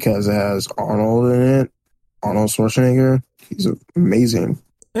 Like it has Arnold in it. Arnold Schwarzenegger. He's amazing.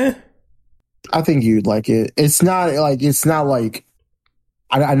 I think you'd like it. It's not like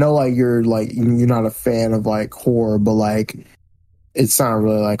I know like you're not a fan of like horror, but like it's not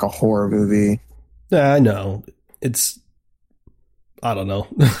really like a horror movie. Yeah, I know. I don't know.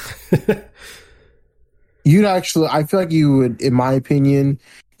 I feel like you would, in my opinion,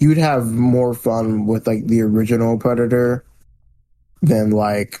 you would have more fun with like the original Predator than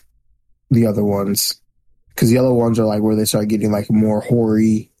like the other ones, because the other ones are like where they start getting like more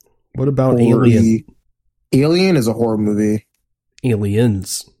hoary. What about Alien? Alien is a horror movie.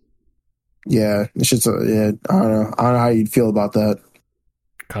 Aliens. Yeah, it's just I don't know how you'd feel about that.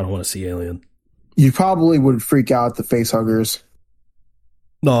 Kind of want to see Alien. You probably would freak out the face huggers.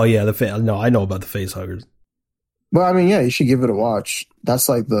 Oh yeah, no, I know about the face huggers. But I mean, yeah, you should give it a watch. That's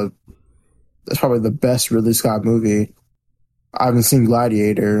probably the best Ridley Scott movie. I haven't seen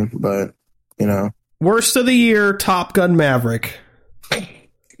Gladiator, but worst of the year, Top Gun Maverick.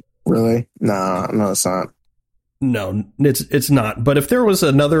 Really? No, it's not. No, it's not. But if there was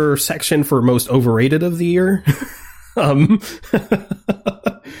another section for most overrated of the year,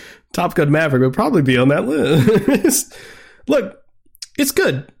 Top Gun Maverick would probably be on that list. Look, it's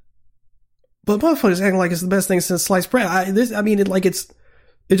good, but motherfuckers acting like it's the best thing since sliced bread. It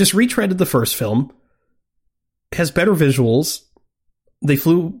just retreaded the first film. It has better visuals. They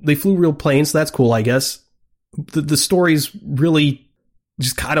flew real planes, so that's cool, I guess. The story's really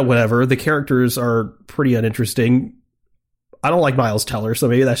just kind of whatever. The characters are pretty uninteresting. I don't like Miles Teller, so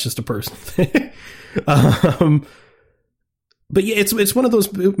maybe that's just a personal thing. But yeah, it's one of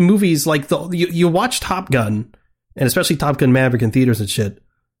those movies like you watch Top Gun, and especially Top Gun Maverick in theaters and shit,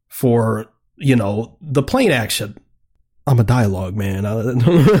 for the plane action. I'm a dialogue man. I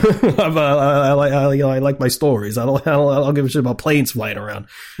like my stories. I don't give a shit about planes flying around.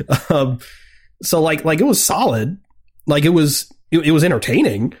 So like it was solid. Like it was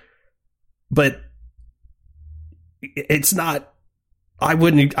entertaining, but it's not I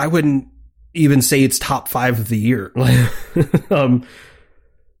wouldn't even say it's top 5 of the year.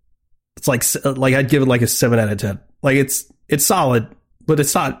 It's like I'd give it like a 7 out of 10. Like it's solid, but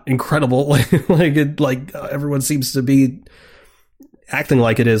it's not incredible. Like everyone seems to be acting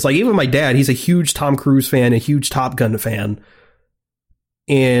like it is. Like even my dad, he's a huge Tom Cruise fan, a huge Top Gun fan.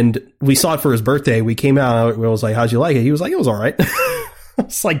 And we saw it for his birthday. We came out, I was like, how'd you like it? He was like, it was all right. I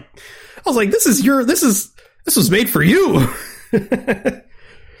was like, this was made for you.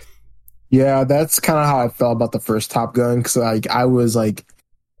 Yeah, that's kind of how I felt about the first Top Gun, because I was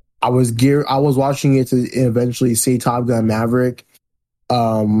watching it to eventually see Top Gun Maverick.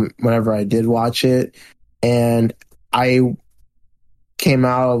 Whenever I did watch it, and I came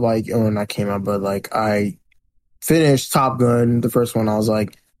out of I finished Top Gun, the first one. I was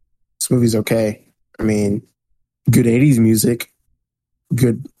like, this movie's okay. I mean, good 80s music,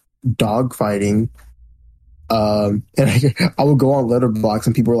 good dog fighting. And I would go on Letterboxd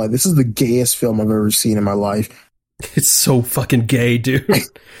and people were like, this is the gayest film I've ever seen in my life. It's so fucking gay, dude.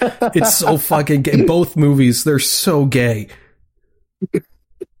 It's so fucking gay. Both movies, they're so gay.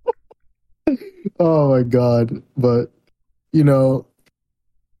 Oh my God. But, you know,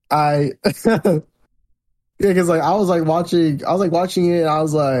 yeah, because like I was watching it and I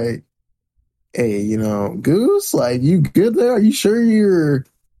was like, hey, you know, Goose, like, you good there? Are you sure you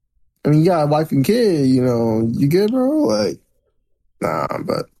got a wife and kid, you know, you good, bro? Like, nah,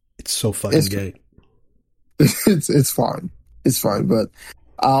 but it's so fucking gay. It's fine. It's fine, but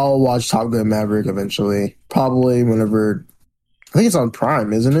I'll watch Top Gun Maverick eventually. Probably whenever, I think it's on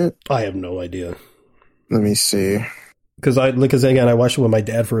Prime, isn't it? I have no idea. Let me see. Because again, I watched it with my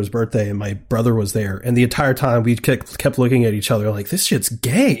dad for his birthday, and my brother was there, and the entire time we kept looking at each other like, this shit's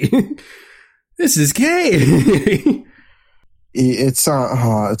gay. This is gay. It's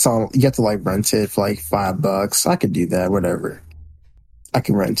on. You have to like rent it for like $5. I could do that. Whatever. I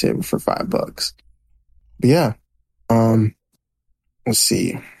can rent it for $5. But yeah. Let's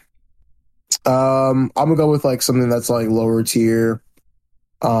see. I'm gonna go with like something that's like lower tier.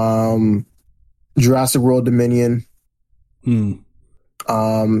 Jurassic World Dominion. It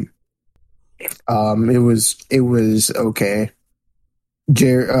was okay.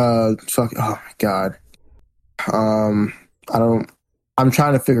 Oh my God. I'm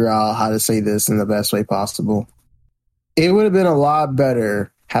trying to figure out how to say this in the best way possible. It would have been a lot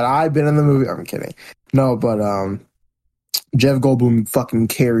better had I been in the movie. I'm kidding. No, but Jeff Goldblum fucking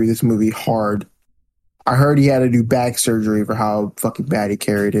carried this movie hard. I heard he had to do back surgery for how fucking bad he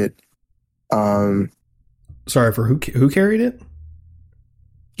carried it. Sorry, for who carried it?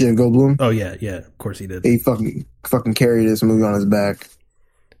 Jeff Goldblum. Oh yeah, of course he did. He fucking carried this movie on his back.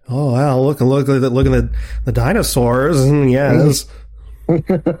 Oh wow! Look at the dinosaurs. Yes.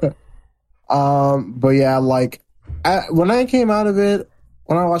 But yeah, like when I came out of it,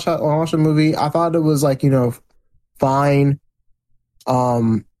 when I watched the movie, I thought it was like, you know, fine.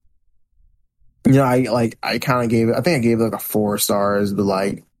 You know, I kind of gave it. I think I gave it like a 4 stars, but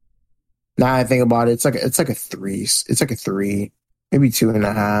like now I think about it, it's like a 3. It's like a 3, maybe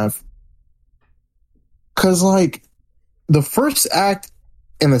 2.5. Because like the first act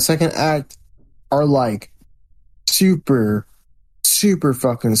and the second act are like super, super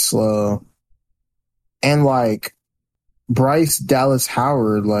fucking slow. And like Bryce Dallas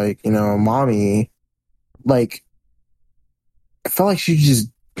Howard, like, you know, mommy, like, I felt like she just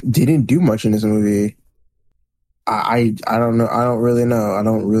didn't do much in this movie. I don't know. I don't really know. I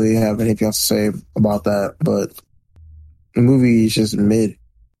don't really have anything else to say about that, but the movie is just mid.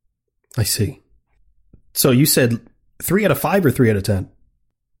 I see. So you said 3 out of 5 or 3 out of 10?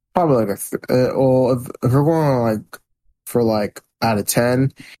 Probably like well, if we're going on like for like out of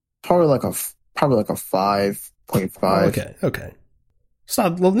 10, probably like a 5.5. Okay. It's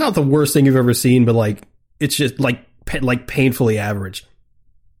not the worst thing you've ever seen, but like it's just like painfully average.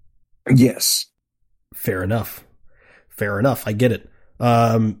 Yes. Fair enough. I get it.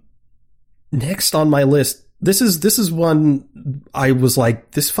 Next on my list, this is one I was like,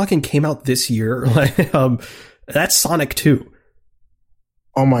 this fucking came out this year. That's Sonic 2.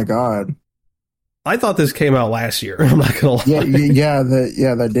 Oh my God. I thought this came out last year. I'm not gonna lie.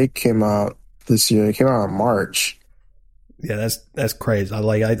 That did came out this year. It came out in March. Yeah, that's crazy.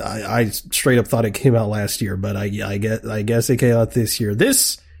 I straight up thought it came out last year, but I guess it came out this year.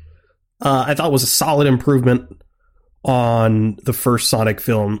 This I thought was a solid improvement on the first Sonic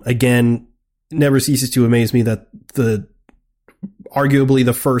film. Again, never ceases to amaze me that arguably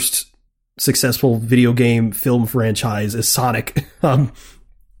the first successful video game film franchise is Sonic.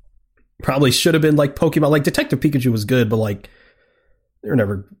 Probably should have been like Pokemon. Like Detective Pikachu was good, but like they're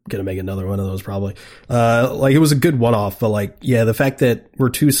never gonna make another one of those probably. Like it was a good one-off, but like, yeah, the fact that we're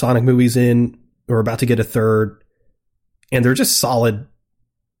 2 Sonic movies in, we're about to get a third, and they're just solid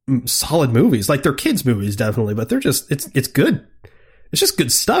movies. Like they're kids movies, definitely, but they're just, it's good. It's just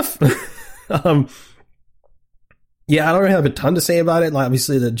good stuff. Yeah, I don't have a ton to say about it. Like,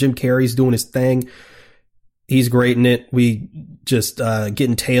 obviously, the Jim Carrey's doing his thing. He's great in it. We just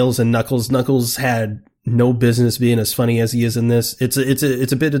getting Tails and Knuckles. Knuckles had no business being as funny as he is in this. It's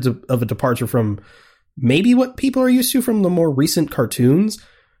a bit of a departure from maybe what people are used to from the more recent cartoons,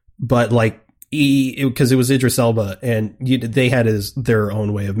 but like because it was Idris Elba, and they had their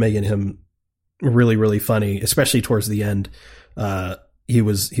own way of making him really, really funny, especially towards the end. He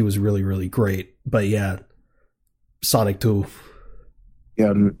was really, really great. But yeah, Sonic 2.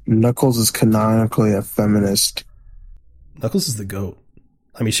 Yeah, Knuckles is canonically a feminist. Knuckles is the GOAT.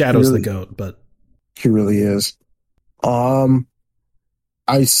 I mean, Shadow's the GOAT, but he really is. I'm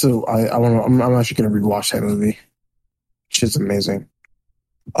actually gonna rewatch that movie. Shit's amazing.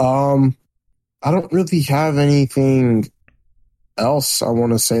 I don't really have anything else I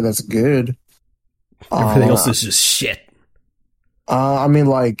want to say that's good. Everything else is just shit. I mean,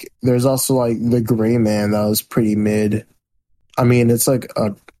 like, there's also like The Gray Man that was pretty mid. I mean, it's like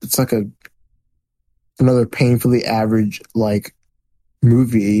another painfully average like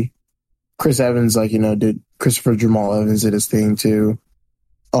movie. Chris Evans, like, did Christopher Jamal Evans did his thing too.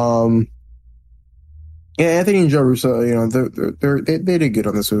 Yeah, Anthony and Joe Russo, they did good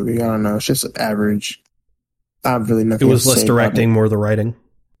on this movie. I don't know, it's just average. I have really nothing. It was less directing, more the writing.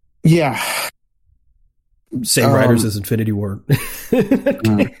 Yeah. Same writers as Infinity War.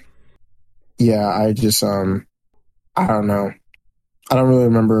 Yeah, I just I don't know. I don't really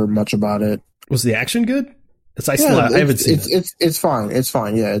remember much about it. Was the action good? I haven't seen it. It's fine. It's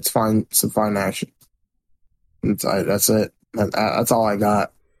fine. Yeah, it's fine. It's a fine action. That's it. That's all I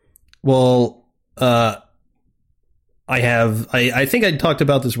got. Well, I think I talked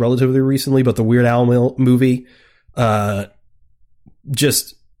about this relatively recently, but the Weird Al movie,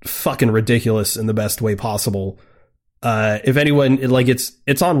 just fucking ridiculous in the best way possible. If anyone, like,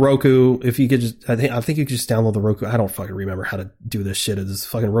 it's on Roku. If you could just, I think you could just download the Roku. I don't fucking remember how to do this shit. It's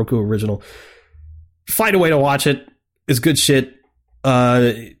fucking Roku original. Find a way to watch it. It's good shit.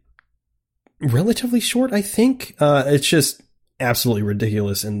 Relatively short, I think. It's just absolutely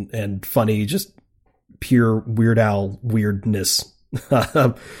ridiculous and funny. Just pure Weird Al weirdness.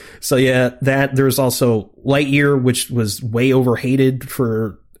 So yeah, there's also Lightyear, which was way overhated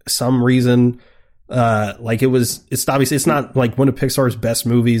for some reason. It's obviously, it's not like one of Pixar's best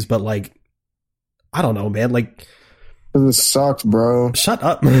movies, but like, I don't know, man, like, it sucked, bro. Shut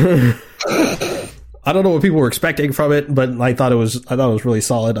up. I don't know what people were expecting from it, but I thought it was really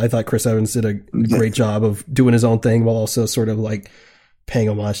solid. I thought Chris Evans did a great job of doing his own thing while also sort of like paying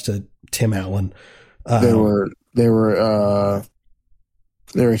homage to Tim Allen. They were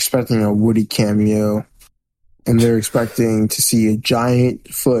expecting a Woody cameo, and they're expecting to see a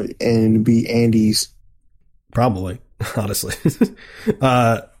giant foot and be Andy's. Probably, honestly.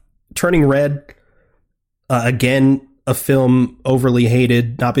 Turning Red, again, a film overly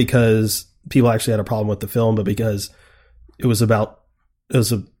hated, not because people actually had a problem with the film, but because it was a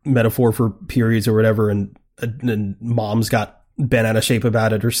metaphor for periods or whatever, and moms got bent out of shape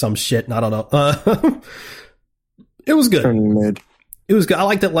about it or some shit. I don't know. It was good. It was good. I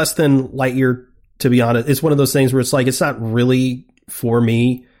liked it less than Lightyear, to be honest. It's one of those things where it's like, it's not really for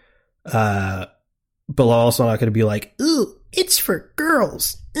me. But I'm also not going to be like, ooh, it's for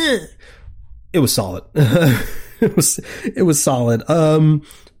girls. It was solid. It was solid.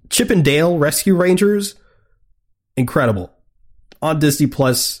 Chip and Dale Rescue Rangers, incredible. On Disney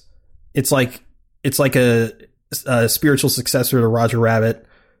Plus, it's like a spiritual successor to Roger Rabbit.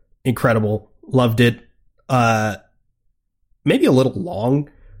 Incredible. Loved it. Maybe a little long,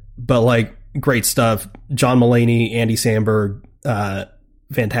 but like, great stuff. John Mulaney, Andy Samberg,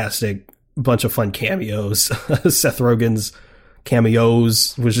 fantastic. Bunch of fun cameos. Seth Rogen's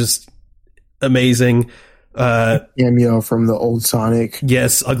cameos was just amazing. Cameo from the old Sonic.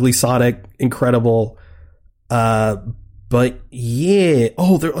 Yes, Ugly Sonic, incredible. But yeah.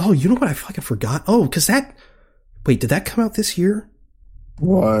 You know what I fucking forgot? Oh, because did that come out this year?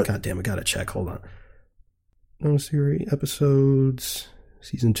 What? God damn, I gotta check. Hold on. No series episodes,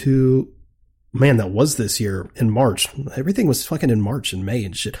 season 2. Man, that was this year in March. Everything was fucking in March and May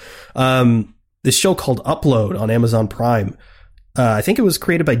and shit. This show called Upload on Amazon Prime. I think it was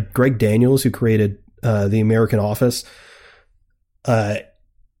created by Greg Daniels, who created The American Office. It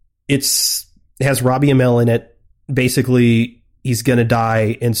has Robbie Amell in it. Basically, he's gonna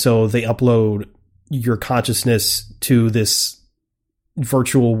die, and so they upload your consciousness to this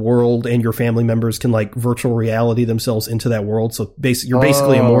virtual world and your family members can like virtual reality themselves into that world. So you're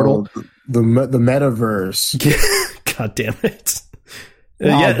basically immortal. The metaverse. God damn it.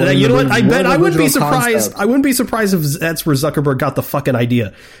 Wow, yeah, you know what? I bet I wouldn't be original surprised. concept. I wouldn't be surprised if that's where Zuckerberg got the fucking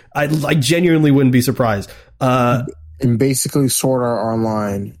idea. I genuinely wouldn't be surprised. And basically Sword Art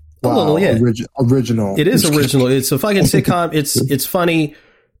Online. A little, yeah. Original. It is original. It's a fucking sitcom. It's funny.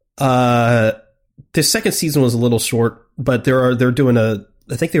 The second season was a little short, but they're doing I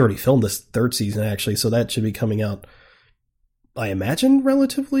think they already filmed this third season actually, so that should be coming out, I imagine,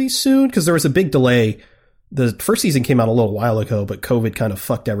 relatively soon, because there was a big delay. The first season came out a little while ago, but COVID kind of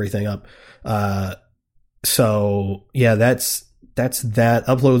fucked everything up. So yeah, that's that.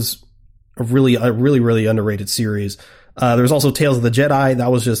 Upload's a really underrated series. There's also Tales of the Jedi.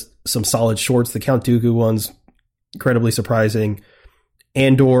 That was just some solid shorts. The Count Dooku one's incredibly surprising.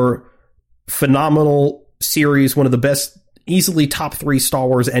 Andor, phenomenal series. One of the best, easily top 3 Star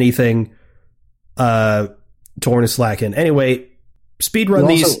Wars anything. Torn is slacking. Anyway, speedrun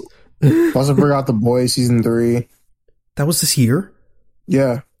these. Also forgot The Boys season 3. That was this year?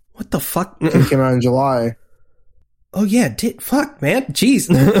 Yeah. What the fuck? It came out in July. Oh yeah, fuck, man. Jeez.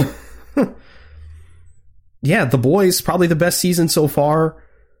 Yeah, The Boys, probably the best season so far.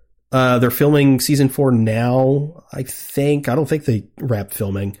 They're filming season 4 now, I think. I don't think they wrapped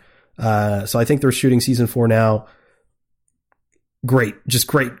filming. So I think they're shooting season 4 now. Great. Just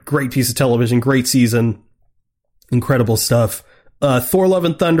great piece of television. Great season. Incredible stuff. Thor Love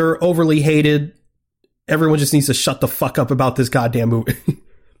and Thunder, overly hated. Everyone just needs to shut the fuck up about this goddamn movie.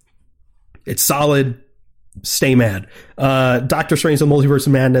 It's solid. Stay mad. Doctor Strange and the Multiverse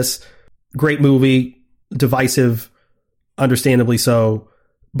of Madness, great movie. Divisive, understandably so,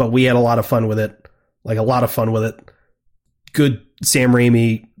 but we had a lot of fun with it. Like, a lot of fun with it. Good Sam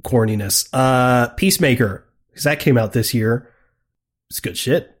Raimi corniness. Peacemaker, because that came out this year. It's good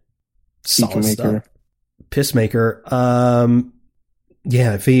shit. Solid stuff. Peacemaker.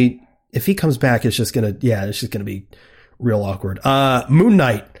 Yeah, if he comes back, it's just gonna be real awkward. Moon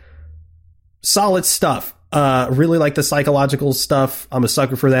Knight, solid stuff. Really like the psychological stuff. I'm a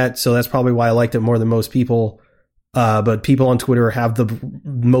sucker for that, so that's probably why I liked it more than most people. But people on Twitter have the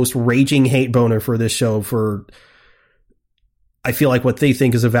most raging hate boner for this show for, I feel like, what they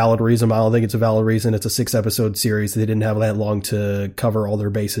think is a valid reason. I don't think it's a valid reason. It's a 6-episode series. They didn't have that long to cover all their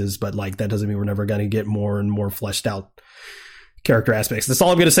bases, but like, that doesn't mean we're never going to get more and more fleshed out character aspects. That's all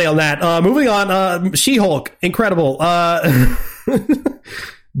I'm going to say on that. Moving on, She-Hulk, incredible.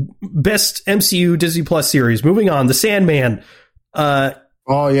 Best MCU Disney Plus series. Moving on, The Sandman.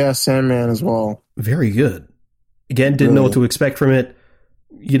 Oh yeah, Sandman as well. Very good. Again, didn't know what to expect from it.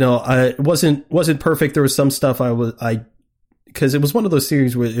 You know, it wasn't perfect. There was some stuff because it was one of those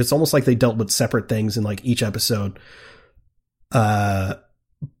series where it's almost like they dealt with separate things in like each episode. But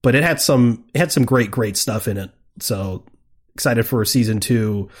it had some great stuff in it. So excited for season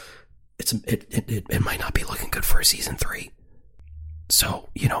 2. It might not be looking good for a season 3. So,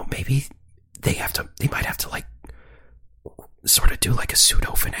 you know, maybe they might have to like sort of do like a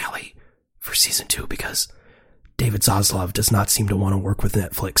pseudo finale for season 2, because David Zaslav does not seem to want to work with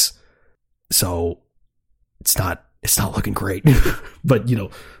Netflix. So it's not looking great, but you know,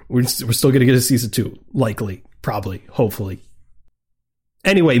 we're still going to get a season 2. Likely, probably, hopefully.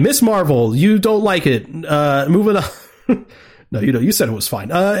 Anyway, Miss Marvel, you don't like it. Moving on. No, you said it was fine.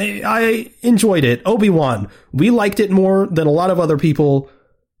 I enjoyed it. Obi-Wan, we liked it more than a lot of other people.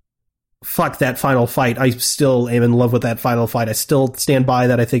 Fuck that final fight. I still am in love with that final fight. I still stand by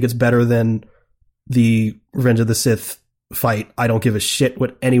that. I think it's better than the Revenge of the Sith fight. I don't give a shit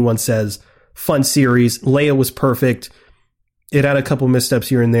what anyone says. Fun series. Leia was perfect. It had a couple missteps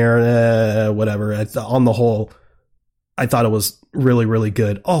here and there. Whatever. On the whole, I thought it was really, really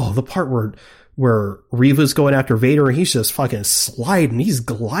good. Oh, the part where Reva's going after Vader and he's just fucking sliding. He's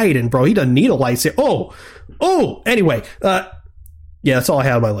gliding, bro. He doesn't need a lightsaber. Oh. Anyway, yeah, that's all I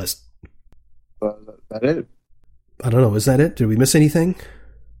have on my list. That it? I don't know. Is that it? Did we miss anything?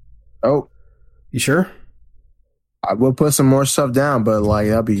 Oh, you sure? I will put some more stuff down, but like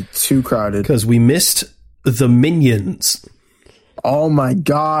that'd be too crowded. Because we missed the Minions. Oh my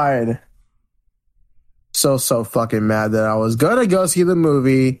god! So fucking mad that I was gonna go see the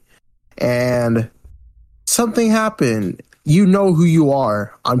movie. And something happened. You know who you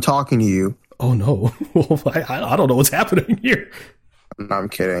are. I'm talking to you. Oh no! I don't know what's happening here. No, I'm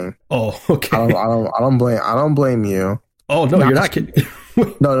kidding. Oh, okay. I don't blame you. Oh no, you're not kidding.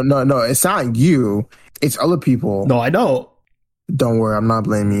 No. It's not you. It's other people. No, I know. Don't worry. I'm not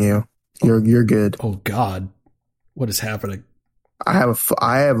blaming you. You're good. Oh God, what is happening? I have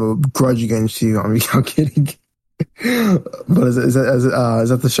a grudge against you. I'm kidding. But is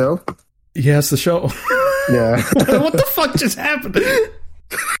that the show? Yeah, it's the show. Yeah. What the fuck just happened?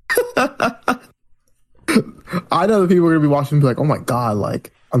 I know the people are gonna be watching and be like, "Oh my god!"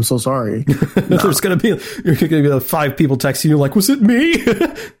 Like, I'm so sorry. There's gonna be like 5 people texting you like, "Was it me?"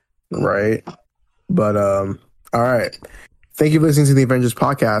 Right. But all right. Thank you for listening to the Avengers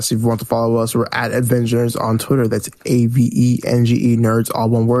podcast. If you want to follow us, we're at Avengers on Twitter. That's AVENGE nerds, all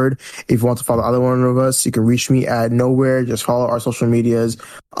one word. If you want to follow either one of us, you can reach me at nowhere. Just follow our social medias.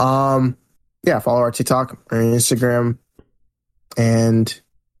 Follow our TikTok or Instagram, and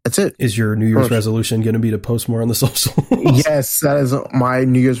that's it. Is your New Year's resolution going to be to post more on the social? Yes, that is my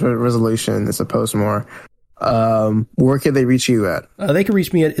New Year's resolution. Is to post more. Where can they reach you at? They can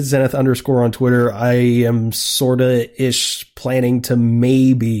reach me at Zenith _ on Twitter. I am sorta-ish planning to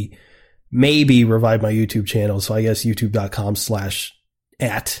maybe revive my YouTube channel. So I guess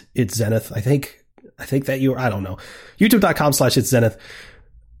youtube.com/@itszenith. I think that I don't know. youtube.com/itszenith.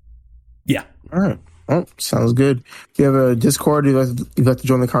 Yeah. All right. Oh, sounds good. If you have a Discord, you'd like to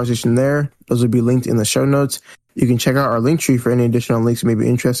join the conversation there, those will be linked in the show notes. You can check out our link tree for any additional links you may be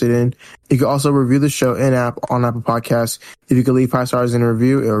interested in. You can also review the show in-app on Apple Podcasts. If you could leave 5 stars in a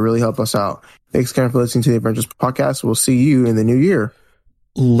review, it will really help us out. Thanks again for listening to the Avengers podcast. We'll see you in the new year.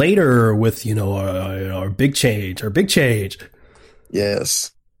 Later with, our big change.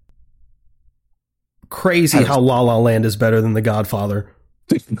 Yes. Crazy how La La Land is better than The Godfather.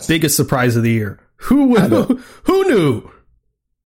 Biggest surprise of the year. Who knew?